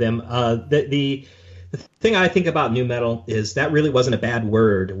agree with him. The thing I think about nu metal is that really wasn't a bad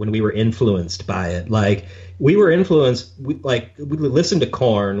word when we were influenced by it. Like, we were influenced, we listened to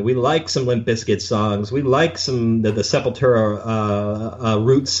Korn, we like some Limp Bizkit songs, we like some the Sepultura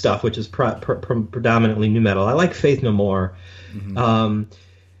Roots stuff, which is predominantly nu metal. I like Faith No More. Mm-hmm.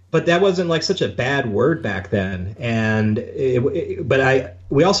 but that wasn't like such a bad word back then. And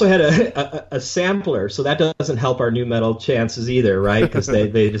we also had a sampler, so that doesn't help our nu metal chances either, right? Because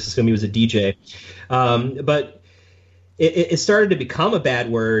they just assume he was a DJ. But it started to become a bad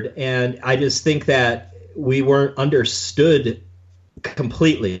word, and I just think that we weren't understood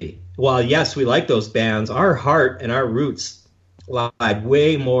completely. While yes, we like those bands, our heart and our roots lie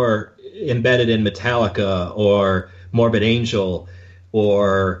way more embedded in Metallica or Morbid Angel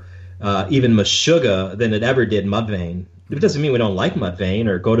or even Meshuggah than it ever did Mudvayne. It doesn't mean we don't like Mudvayne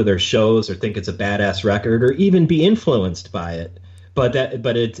or go to their shows or think it's a badass record or even be influenced by it. But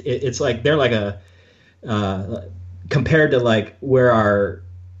it's like they're like a compared to like where our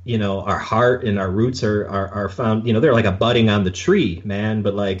heart and our roots are found. They're like a budding on the tree, man.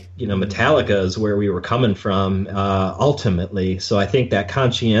 But like Metallica is where we were coming from ultimately. So I think that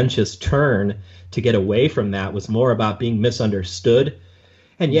conscientious turn to get away from that was more about being misunderstood.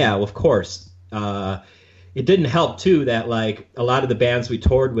 And yeah, of course, it didn't help too that like a lot of the bands we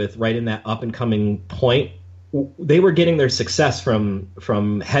toured with right in that up and coming point, they were getting their success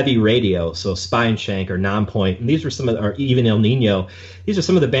from heavy radio, so Spineshank or Nonpoint, and these were some of, or even El Nino. These are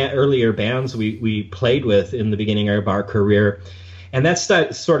some of the earlier bands we played with in the beginning of our career. And that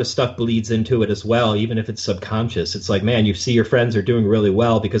sort of stuff bleeds into it as well, even if it's subconscious. It's like, man, you see your friends are doing really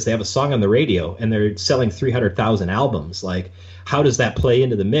well because they have a song on the radio and they're selling 300,000 albums. Like, how does that play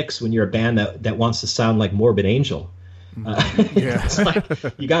into the mix when you're a band that wants to sound like Morbid Angel? It's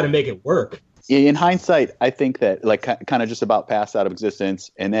like, you got to make it work. In hindsight, I think that like kind of just about Passed Out of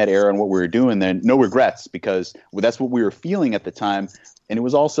Existence and that era and what we were doing then, no regrets, because that's what we were feeling at the time. And it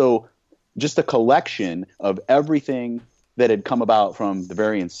was also just a collection of everything that had come about from the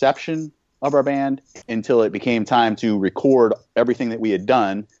very inception of our band until it became time to record everything that we had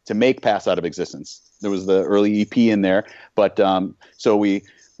done to make Pass Out of Existence. There was the early EP in there, but so we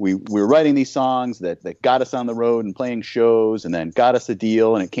were writing these songs that got us on the road and playing shows and then got us a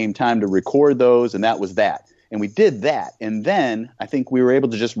deal, and it came time to record those, and that was that. And we did that, and then I think we were able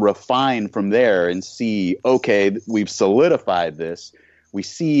to just refine from there and see, okay, we've solidified this. We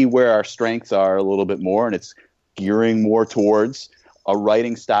see where our strengths are a little bit more, and it's gearing more towards a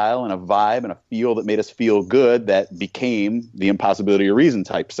writing style and a vibe and a feel that made us feel good that became the Impossibility of Reason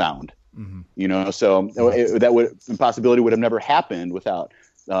type sound. Mm-hmm. So Impossibility would have never happened without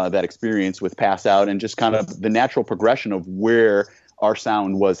that experience with Pass Out and just kind of the natural progression of where our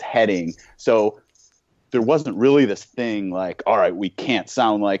sound was heading. So there wasn't really this thing like, all right, we can't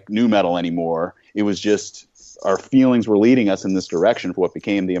sound like nu metal anymore. It was just our feelings were leading us in this direction for what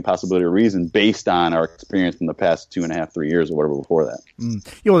became the Impossibility of Reason based on our experience in the past 2.5, 3 years or whatever before that.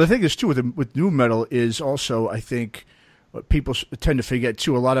 The thing is, too, with nu metal is also, I think, what people tend to forget,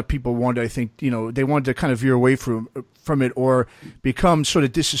 too. A lot of people wanted, I think, they wanted to kind of veer away from it or become sort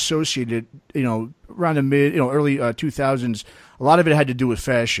of disassociated, around the early 2000s. A lot of it had to do with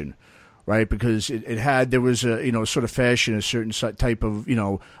fashion. Right, because there was a sort of fashion, a certain type of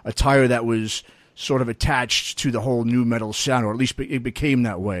attire that was sort of attached to the whole nu metal sound, or at least it became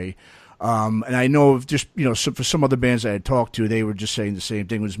that way. And I know just for some other bands I had talked to, they were just saying the same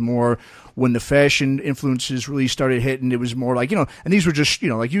thing. It was more when the fashion influences really started hitting. It was more like and these were just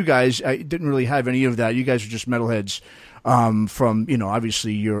like you guys. I didn't really have any of that. You guys were just metalheads from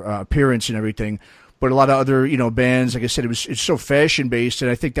obviously your appearance and everything. But a lot of other, bands, like I said, it's so fashion based,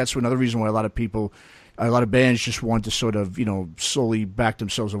 and I think that's another reason why a lot of bands just want to sort of, slowly back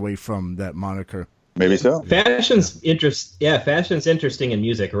themselves away from that moniker. Maybe so. Fashion's interesting in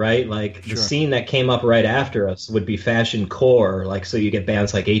music, right? Like the scene that came up right after us would be fashion core. Like, so you get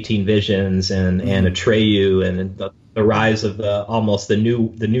bands like 18 Visions and Atreyu and the rise of the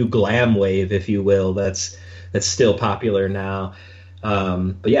new glam wave, if you will. That's still popular now.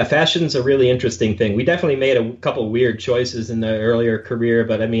 But yeah, fashion's a really interesting thing. We definitely made a couple weird choices in the earlier career,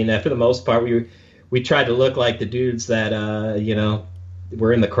 but I mean, for the most part, we tried to look like the dudes that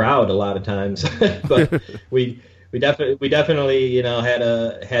were in the crowd a lot of times. But we definitely had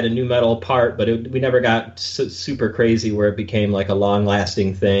a nu metal part, but we never got super crazy where it became like a long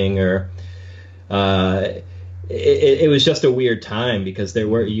lasting thing or. It was just a weird time because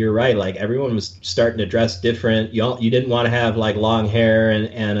you're right, like everyone was starting to dress different. You didn't want to have like long hair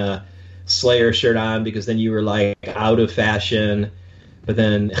and a Slayer shirt on because then you were like out of fashion. But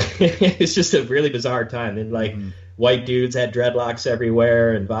then it's just a really bizarre time. And like white dudes had dreadlocks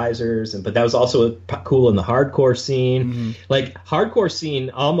everywhere and visors, but that was also cool in the hardcore scene. Like hardcore scene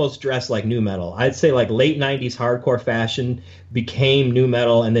almost dressed like nu metal. I'd say like late 90s hardcore fashion became nu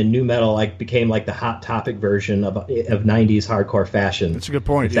metal, and then nu metal like became like the hot topic version of 90s hardcore fashion. That's a good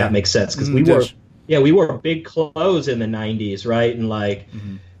point. If that makes sense, because we wore big clothes in the 90s, right? And like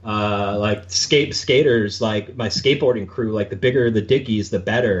like skaters, like my skateboarding crew, like the bigger the dickies, the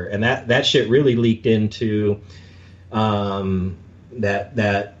better. And that shit really leaked into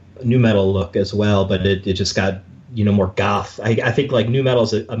that nu metal look as well. But it just got, more goth. I think like nu metal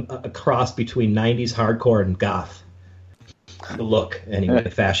is a cross between 90s hardcore and goth. The look, anyway,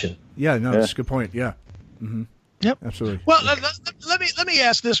 the fashion. Yeah, no, that's a good point. Yeah. Mm-hmm. Yep, absolutely. Well, let me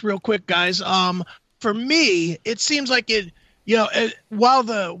ask this real quick, guys. For me, it seems like it. While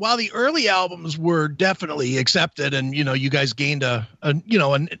the early albums were definitely accepted, and you guys gained a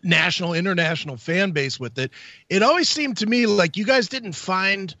national, international fan base with it, it always seemed to me like you guys didn't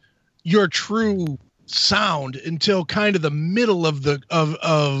find your true sound until kind of the middle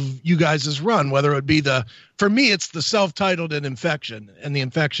of you guys' run, whether it be for me it's the self-titled and Infection.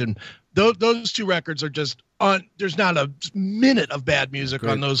 Those two records are just on. There's not a minute of bad music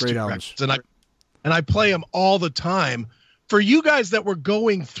on those two records, and I play them all the time. For you guys that were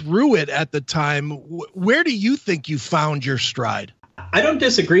going through it at the time, where do you think you found your stride? I don't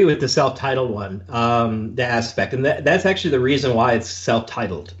disagree with the self-titled one, the aspect, and that's actually the reason why it's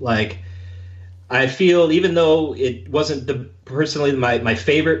self-titled. Like, I feel even though it wasn't personally my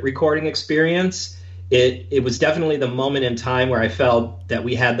favorite recording experience, it was definitely the moment in time where I felt that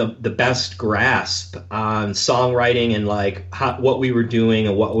we had the best grasp on songwriting and like what we were doing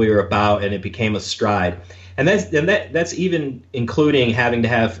and what we were about, and it became a stride. And that's even including having to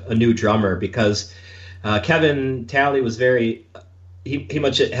have a new drummer, because Kevin Talley was he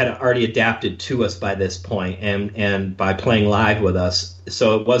much had already adapted to us by this point, and by playing live with us,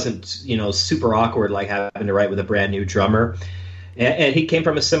 so it wasn't super awkward like having to write with a brand new drummer. And he came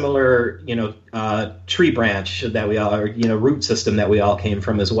from a similar tree branch that we all, or root system that we all came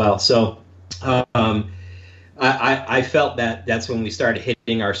from as well. So I felt that that's when we started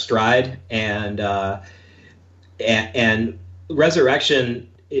hitting our stride, and Resurrection,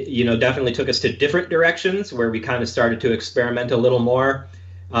 definitely took us to different directions where we kind of started to experiment a little more.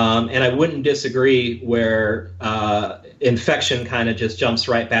 And I wouldn't disagree where Infection kind of just jumps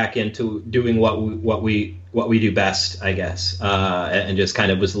right back into doing what we do best, I guess, and just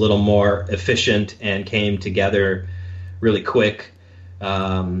kind of was a little more efficient and came together really quick.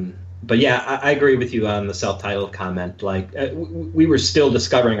 But yeah, I agree with you on the self-titled comment. Like, we were still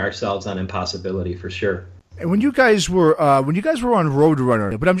discovering ourselves on Impossibility for sure. And when you guys were on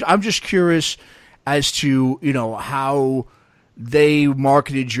Roadrunner, but I'm just curious as to how they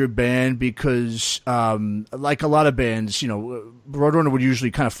marketed your band, because like a lot of bands, Roadrunner would usually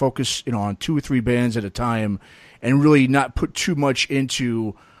kind of focus on 2 or 3 bands at a time and really not put too much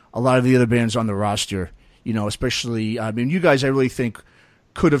into a lot of the other bands on the roster. Especially you guys, I really think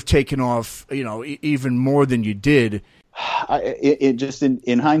could have taken off even more than you did. It just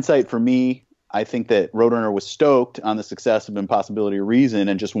in hindsight for me, I think that Roadrunner was stoked on the success of Impossibility of Reason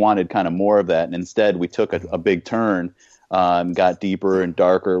and just wanted kind of more of that. And instead, we took a big turn, got deeper and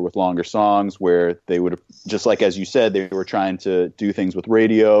darker with longer songs, where they would have, just like as you said, they were trying to do things with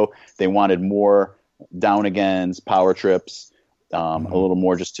radio. They wanted more down agains, power trips, a little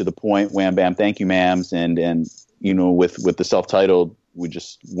more just to the point, wham bam, thank you, ma'ams, and with the self-titled, we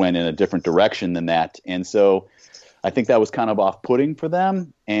just went in a different direction than that. And so I think that was kind of off-putting for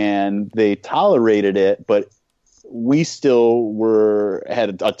them, and they tolerated it, but we still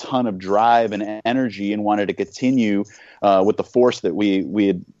had a ton of drive and energy and wanted to continue with the force that we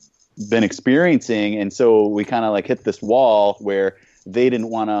had been experiencing. And so we kind of like hit this wall where they didn't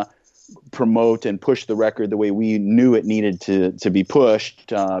want to promote and push the record the way we knew it needed to be pushed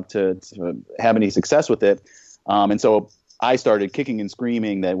to have any success with it. And so I started kicking and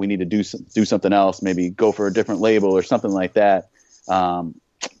screaming that we need to do something else, maybe go for a different label or something like that.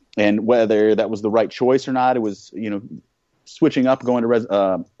 And whether that was the right choice or not, it was, switching up, going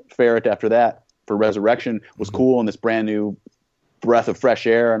to Ferret after that for Resurrection was cool, and this brand new breath of fresh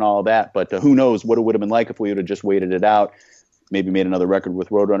air and all of that. But who knows what it would have been like if we would have just waited it out, maybe made another record with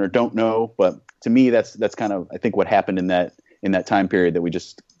Roadrunner. Don't know. But to me, that's kind of, I think, what happened in that time period, that we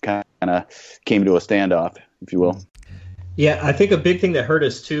just kind of came to a standoff, if you will. Yeah, I think a big thing that hurt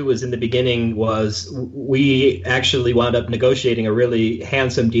us too was in the beginning was we actually wound up negotiating a really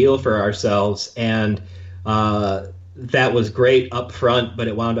handsome deal for ourselves, and that was great up front, but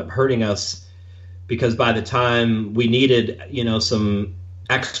it wound up hurting us because by the time we needed, some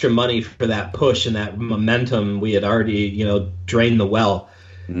extra money for that push and that momentum, we had already, drained the well.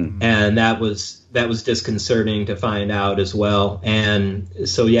 Mm-hmm. And that was disconcerting to find out as well. And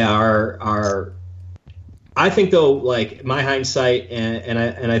so, yeah, I think though, like my hindsight,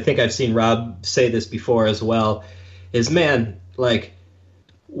 and I think I've seen Rob say this before as well, is man, like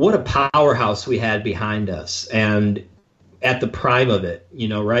what a powerhouse we had behind us. And at the prime of it,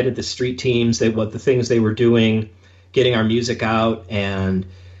 right at the street teams, what the things they were doing, getting our music out, and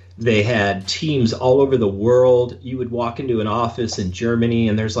they had teams all over the world. You would walk into an office in Germany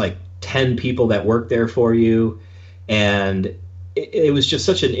and there's like 10 people that work there for you. And it was just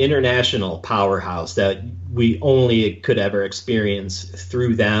such an international powerhouse that we only could ever experience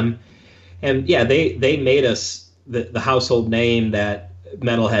through them. And yeah, they made us the household name that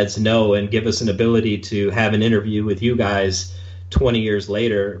metalheads know and give us an ability to have an interview with you guys 20 years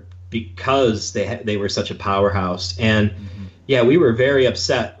later because they were such a powerhouse. And yeah, we were very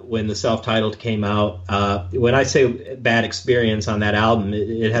upset when the self-titled came out. When I say bad experience on that album,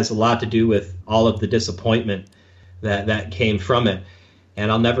 it has a lot to do with all of the disappointment that came from it.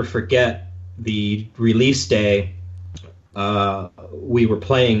 And I'll never forget the release day. We were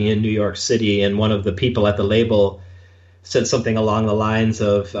playing in New York City, and one of the people at the label said something along the lines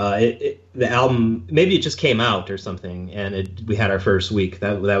of the album, maybe it just came out or something, and we had our first week.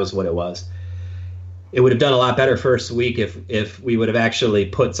 That was what it was. It would have done a lot better first week if we would have actually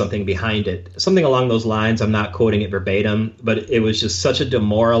put something behind it. Something along those lines. I'm not quoting it verbatim, but it was just such a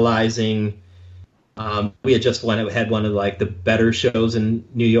demoralizing. We had just had one of like the better shows in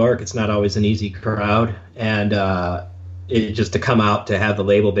New York. It's not always an easy crowd, and it just to come out to have the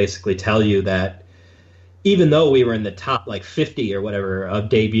label basically tell you that even though we were in the top like 50 or whatever, a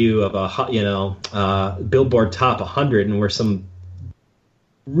debut of a Billboard Top 100, and we're some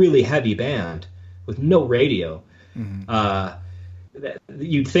really heavy band with no radio,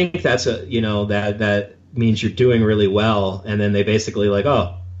 you'd think that's that means you're doing really well, and then they basically like,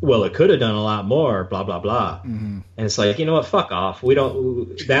 oh, well, it could have done a lot more, blah blah blah, and it's like, you know what, fuck off. We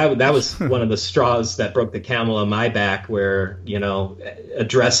don't. That was one of the straws that broke the camel on my back, where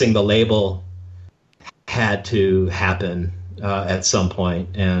addressing the label had to happen at some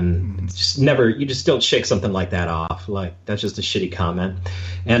point, and you just don't shake something like that off. Like, that's just a shitty comment,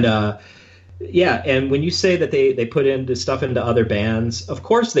 and. Yeah, and when you say that they put into stuff into other bands, of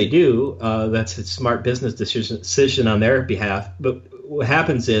course they do. That's a smart business decision on their behalf. But what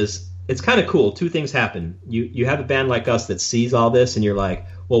happens is, it's kind of cool. Two things happen. You have a band like us that sees all this, and you're like,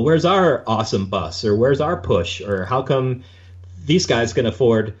 well, where's our awesome bus? Or where's our push? Or how come these guys can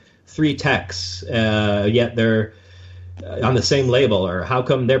afford 3 techs, yet they're on the same label? Or how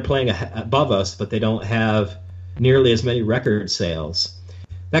come they're playing above us, but they don't have nearly as many record sales?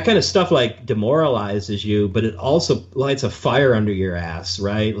 That kind of stuff like demoralizes you, but it also lights a fire under your ass,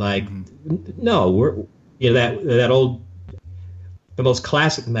 right? Like, no, we're that old, the most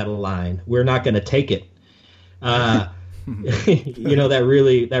classic metal line. We're not going to take it. That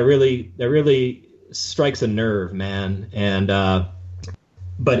really strikes a nerve, man. And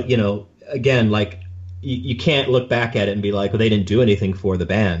but again, like you can't look back at it and be like, well, they didn't do anything for the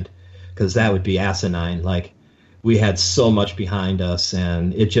band, because that would be asinine. Like, we had so much behind us,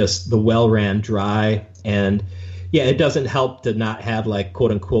 and the well ran dry. And yeah, it doesn't help to not have like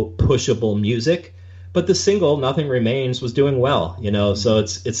quote unquote pushable music, but the single Nothing Remains was doing well, so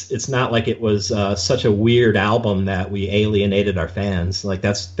it's not like it was such a weird album that we alienated our fans. Like,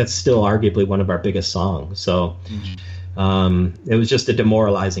 that's still arguably one of our biggest songs. So it was just a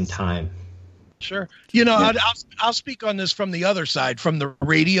demoralizing time. Sure. I'll speak on this from the other side, from the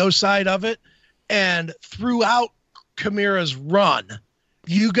radio side of it. And throughout Chimaira's run,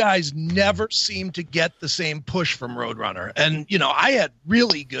 you guys never seemed to get the same push from Roadrunner. And, I had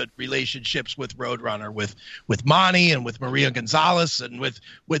really good relationships with Roadrunner, with Monty and with Maria Gonzalez, and with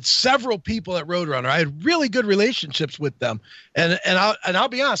several people at Roadrunner. I had really good relationships with them. And I'll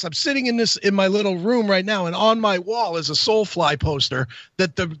be honest, I'm sitting in my little room right now, and on my wall is a Soulfly poster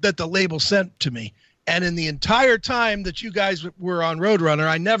that the label sent to me. And in the entire time that you guys were on Roadrunner,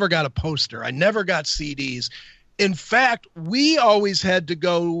 I never got a poster. I never got CDs. In fact, we always had to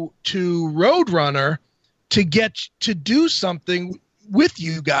go to Roadrunner to get to do something with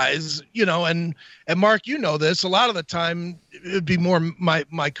you guys, and Mark, this, a lot of the time it'd be more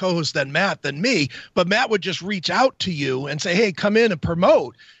my co-host than me, but Matt would just reach out to you and say, hey, come in and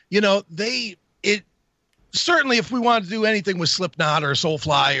promote. Certainly, if we wanted to do anything with Slipknot or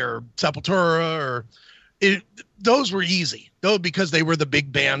Soulfly or Sepultura, those were easy, though, because they were the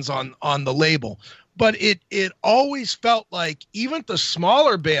big bands on the label. But it always felt like even the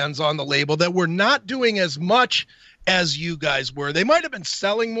smaller bands on the label that were not doing as much as you guys were, they might have been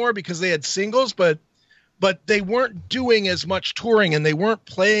selling more because they had singles, but they weren't doing as much touring, and they weren't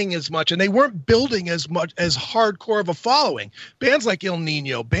playing as much, and they weren't building as much as hardcore of a following. Bands like Il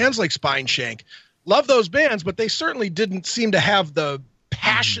Nino, bands like Spineshank. Love those bands, but they certainly didn't seem to have the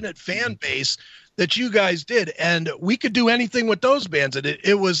passionate fan base that you guys did. And we could do anything with those bands. And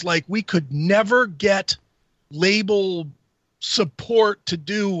it was like we could never get label support to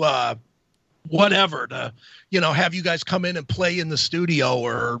do whatever, to, have you guys come in and play in the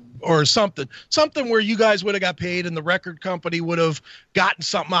studio or something where you guys would have got paid and the record company would have gotten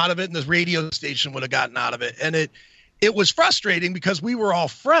something out of it and the radio station would have gotten out of it. And it was frustrating because we were all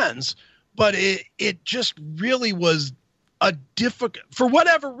friends, but it just really was a difficult, for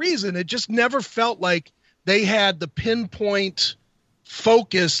whatever reason, it just never felt like they had the pinpoint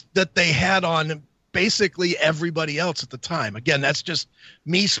focus that they had on basically everybody else at the time. Again, that's just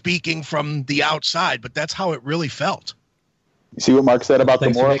me speaking from the outside, but that's how it really felt. You see what Mark said about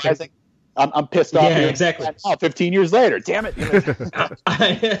demoralizing? I'm pissed off. Yeah, exactly. 15 years later, damn it.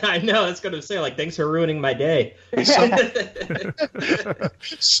 I know. It's going to say, like, thanks for ruining my day.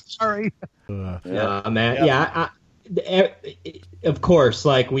 Sorry. Man. Yeah. Of course,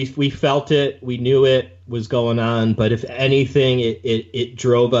 like we felt it, we knew it was going on, but if anything, it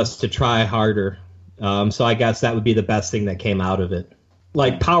drove us to try harder. So I guess that would be the best thing that came out of it.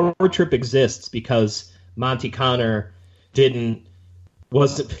 Like, Power Trip exists because Monty Connor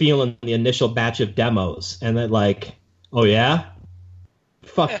wasn't feeling the initial batch of demos, and then like, oh yeah,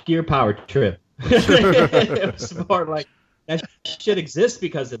 fuck your Power Trip. It was more like that shit exists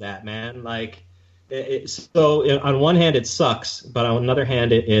because of that, man. Like, so on one hand it sucks, but on another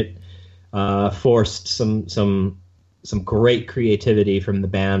hand it forced some great creativity from the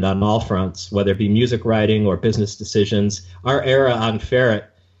band on all fronts, whether it be music writing or business decisions. Our era on Ferret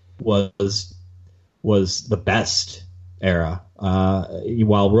was the best era.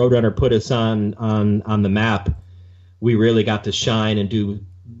 While Roadrunner put us on the map, we really got to shine and do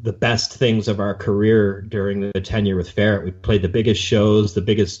the best things of our career during the tenure with Ferret. We played the biggest shows, the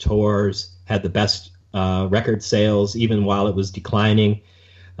biggest tours, had the best record sales, even while it was declining.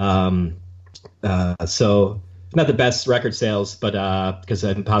 So not the best record sales, but because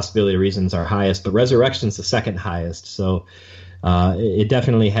Impossibility of Reason's our highest, but Resurrection's the second highest. So it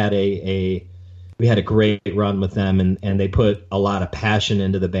definitely had we had a great run with them, and they put a lot of passion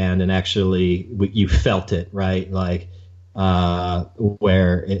into the band, and actually you felt it, right? Like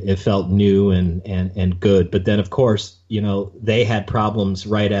where it felt new and good. But then, of course, they had problems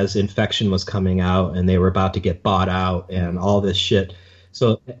right as Infection was coming out, and they were about to get bought out and all this shit.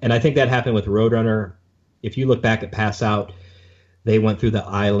 So, and I think that happened with Roadrunner. If you look back at Pass Out, they went through the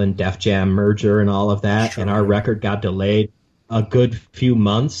Island Def Jam merger and all of that, and our record got delayed a good few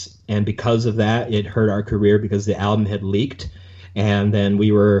months, and because of that, it hurt our career because the album had leaked, and then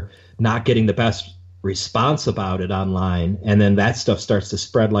we were not getting the best response about it online, and then that stuff starts to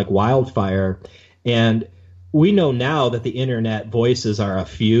spread like wildfire. And we know now that the internet voices are a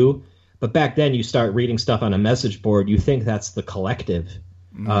few, but back then you start reading stuff on a message board, you think that's the collective.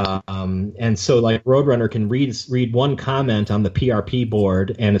 And so like Roadrunner can read one comment on the PRP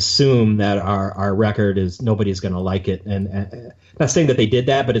board and assume that our record is, nobody's going to like it. And not saying that they did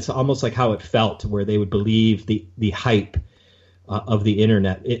that, but it's almost like how it felt, where they would believe the hype of the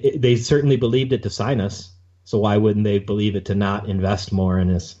internet. They certainly believed it to sign us, so why wouldn't they believe it to not invest more in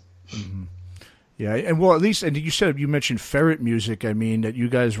us? Mm-hmm. Yeah, and well, at least, and you mentioned Ferret Music. I mean, that you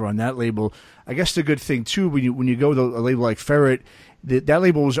guys were on that label. I guess the good thing too, when you go to a label like Ferret, that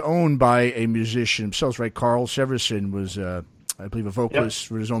label was owned by a musician himself, right? Carl Severson was, I believe, a vocalist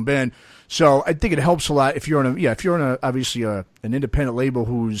for his own band. So I think it helps a lot if you're on a obviously an independent label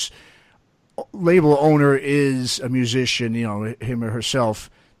whose label owner is a musician, him or herself.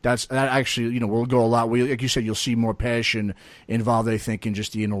 That actually, will go a lot. Like you said, you'll see more passion involved, I think, in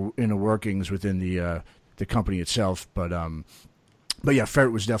just the inner workings within the company itself. But yeah,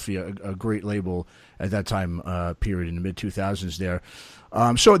 Ferret was definitely a great label at that time period in the mid 2000s there.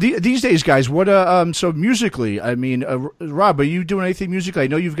 So these days, guys, what so musically, I mean, Rob, are you doing anything musically? I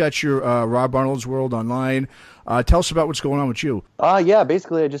know you've got your Rob Arnold's World online. Tell us about what's going on with you. Yeah,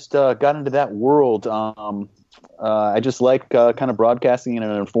 basically, I just got into that world. I just like kind of broadcasting in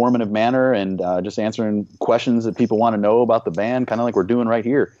an informative manner and just answering questions that people want to know about the band, kind of like we're doing right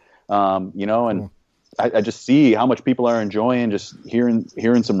here. And cool. I just see how much people are enjoying just hearing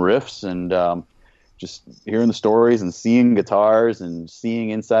some riffs and just hearing the stories and seeing guitars and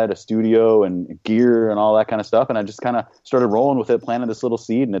seeing inside a studio and gear and all that kind of stuff. And I just kind of started rolling with it, planting this little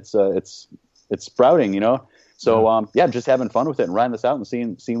seed, and it's sprouting, So just having fun with it and riding this out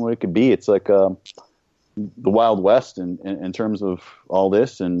and seeing what it could be. It's like the Wild West in terms of all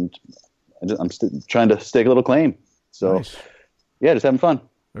this, and I'm trying to stake a little claim. So, nice. Yeah, just having fun.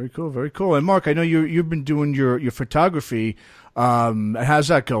 Very cool, very cool. And Mark, I know you've been doing your photography. How's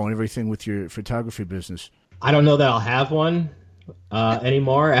that going? Everything with your photography business? I don't know that I'll have one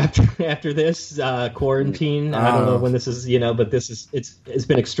anymore after this quarantine. I don't know when this is, but it's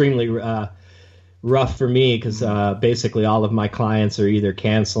been extremely rough for me because basically all of my clients are either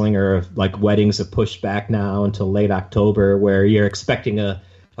canceling or like weddings have pushed back now until late October, where you're expecting a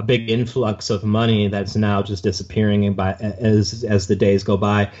big influx of money that's now just disappearing as the days go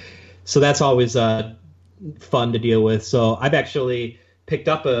by. So that's always fun to deal with. So I've actually picked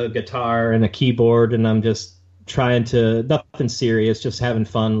up a guitar and a keyboard, and I'm just trying to, nothing serious, just having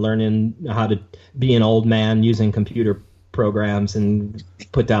fun learning how to be an old man using computer programs and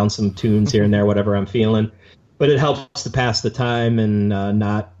put down some tunes here and there, whatever I'm feeling. But it helps to pass the time and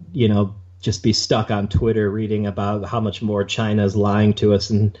not, just be stuck on Twitter reading about how much more China is lying to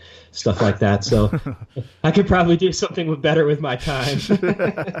us and stuff like that. So I could probably do something better with my time.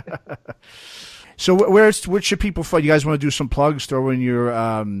 So where should people find? You guys want to do some plugs? Throw in your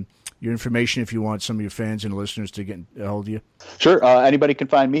information if you want some of your fans and listeners to get a hold of you. Sure. Anybody can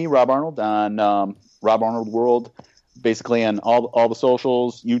find me, Rob Arnold, on Rob Arnold World, basically on all the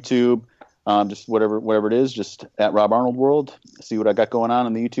socials, YouTube, just whatever it is, just at Rob Arnold World. See what I got going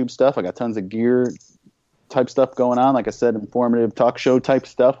on the YouTube stuff. I got tons of gear type stuff going on. Like I said, informative talk show type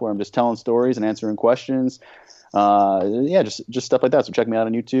stuff where I'm just telling stories and answering questions. Just stuff like that. So check me out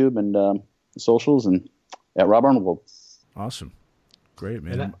on YouTube and socials and at Rob Arnold World. Awesome. Great,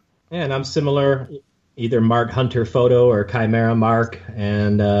 man. And I'm similar, either Mark Hunter Photo or CHIMAIRA Mark.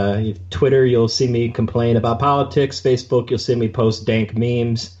 And Twitter, you'll see me complain about politics. Facebook, you'll see me post dank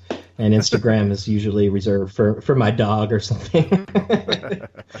memes. And Instagram is usually reserved for my dog or something.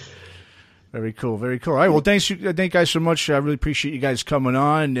 Very cool. Very cool. All right. Well, thank you guys so much. I really appreciate you guys coming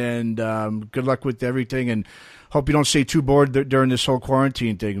on, and good luck with everything. And hope you don't stay too bored during this whole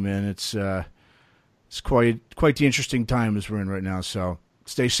quarantine thing, man. It's quite the interesting time as we're in right now. So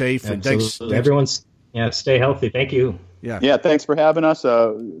stay safe. And thanks. Everyone's stay healthy. Thank you. Yeah. Thanks for having us. It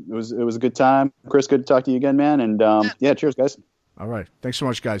was a good time. Chris, good to talk to you again, man. And cheers, guys. All right. Thanks so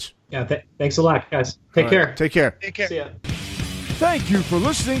much, guys. Yeah. Thanks a lot, guys. Take care. Take care. See ya. Thank you for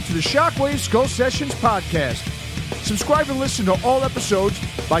listening to the Shockwave Skull Sessions podcast. Subscribe and listen to all episodes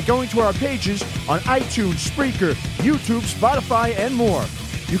by going to our pages on iTunes, Spreaker, YouTube, Spotify, and more.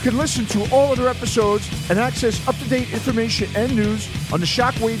 You can listen to all other episodes and access up-to-date information and news on the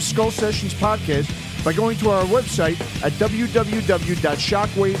Shockwave Skull Sessions podcast by going to our website at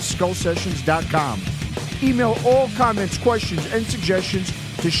www.shockwaveskullsessions.com. Email all comments, questions, and suggestions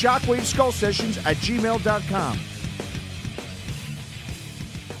to shockwaveskullsessions@gmail.com.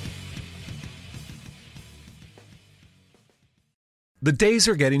 The days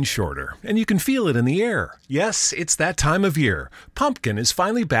are getting shorter, and you can feel it in the air. Yes, it's that time of year. Pumpkin is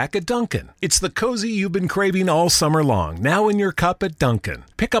finally back at Dunkin'. It's the cozy you've been craving all summer long, now in your cup at Dunkin'.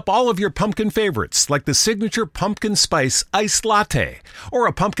 Pick up all of your pumpkin favorites, like the signature pumpkin spice iced latte, or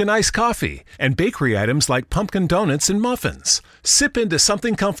a pumpkin iced coffee, and bakery items like pumpkin donuts and muffins. Sip into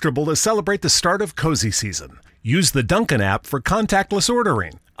something comfortable to celebrate the start of cozy season. Use the Dunkin' app for contactless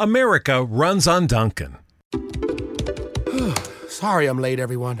ordering. America runs on Dunkin'. Sorry I'm late,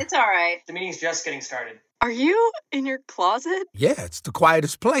 everyone. It's all right. The meeting's just getting started. Are you in your closet? Yeah, it's the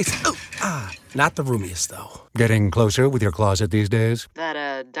quietest place. Not the roomiest, though. Getting closer with your closet these days?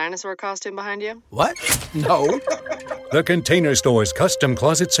 That dinosaur costume behind you? What? No. The Container Store's custom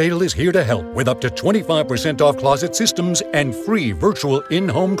closet sale is here to help with up to 25% off closet systems and free virtual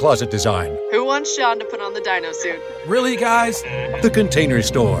in-home closet design. Who wants Sean to put on the dino suit? Really, guys? The Container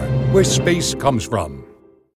Store, where space comes from.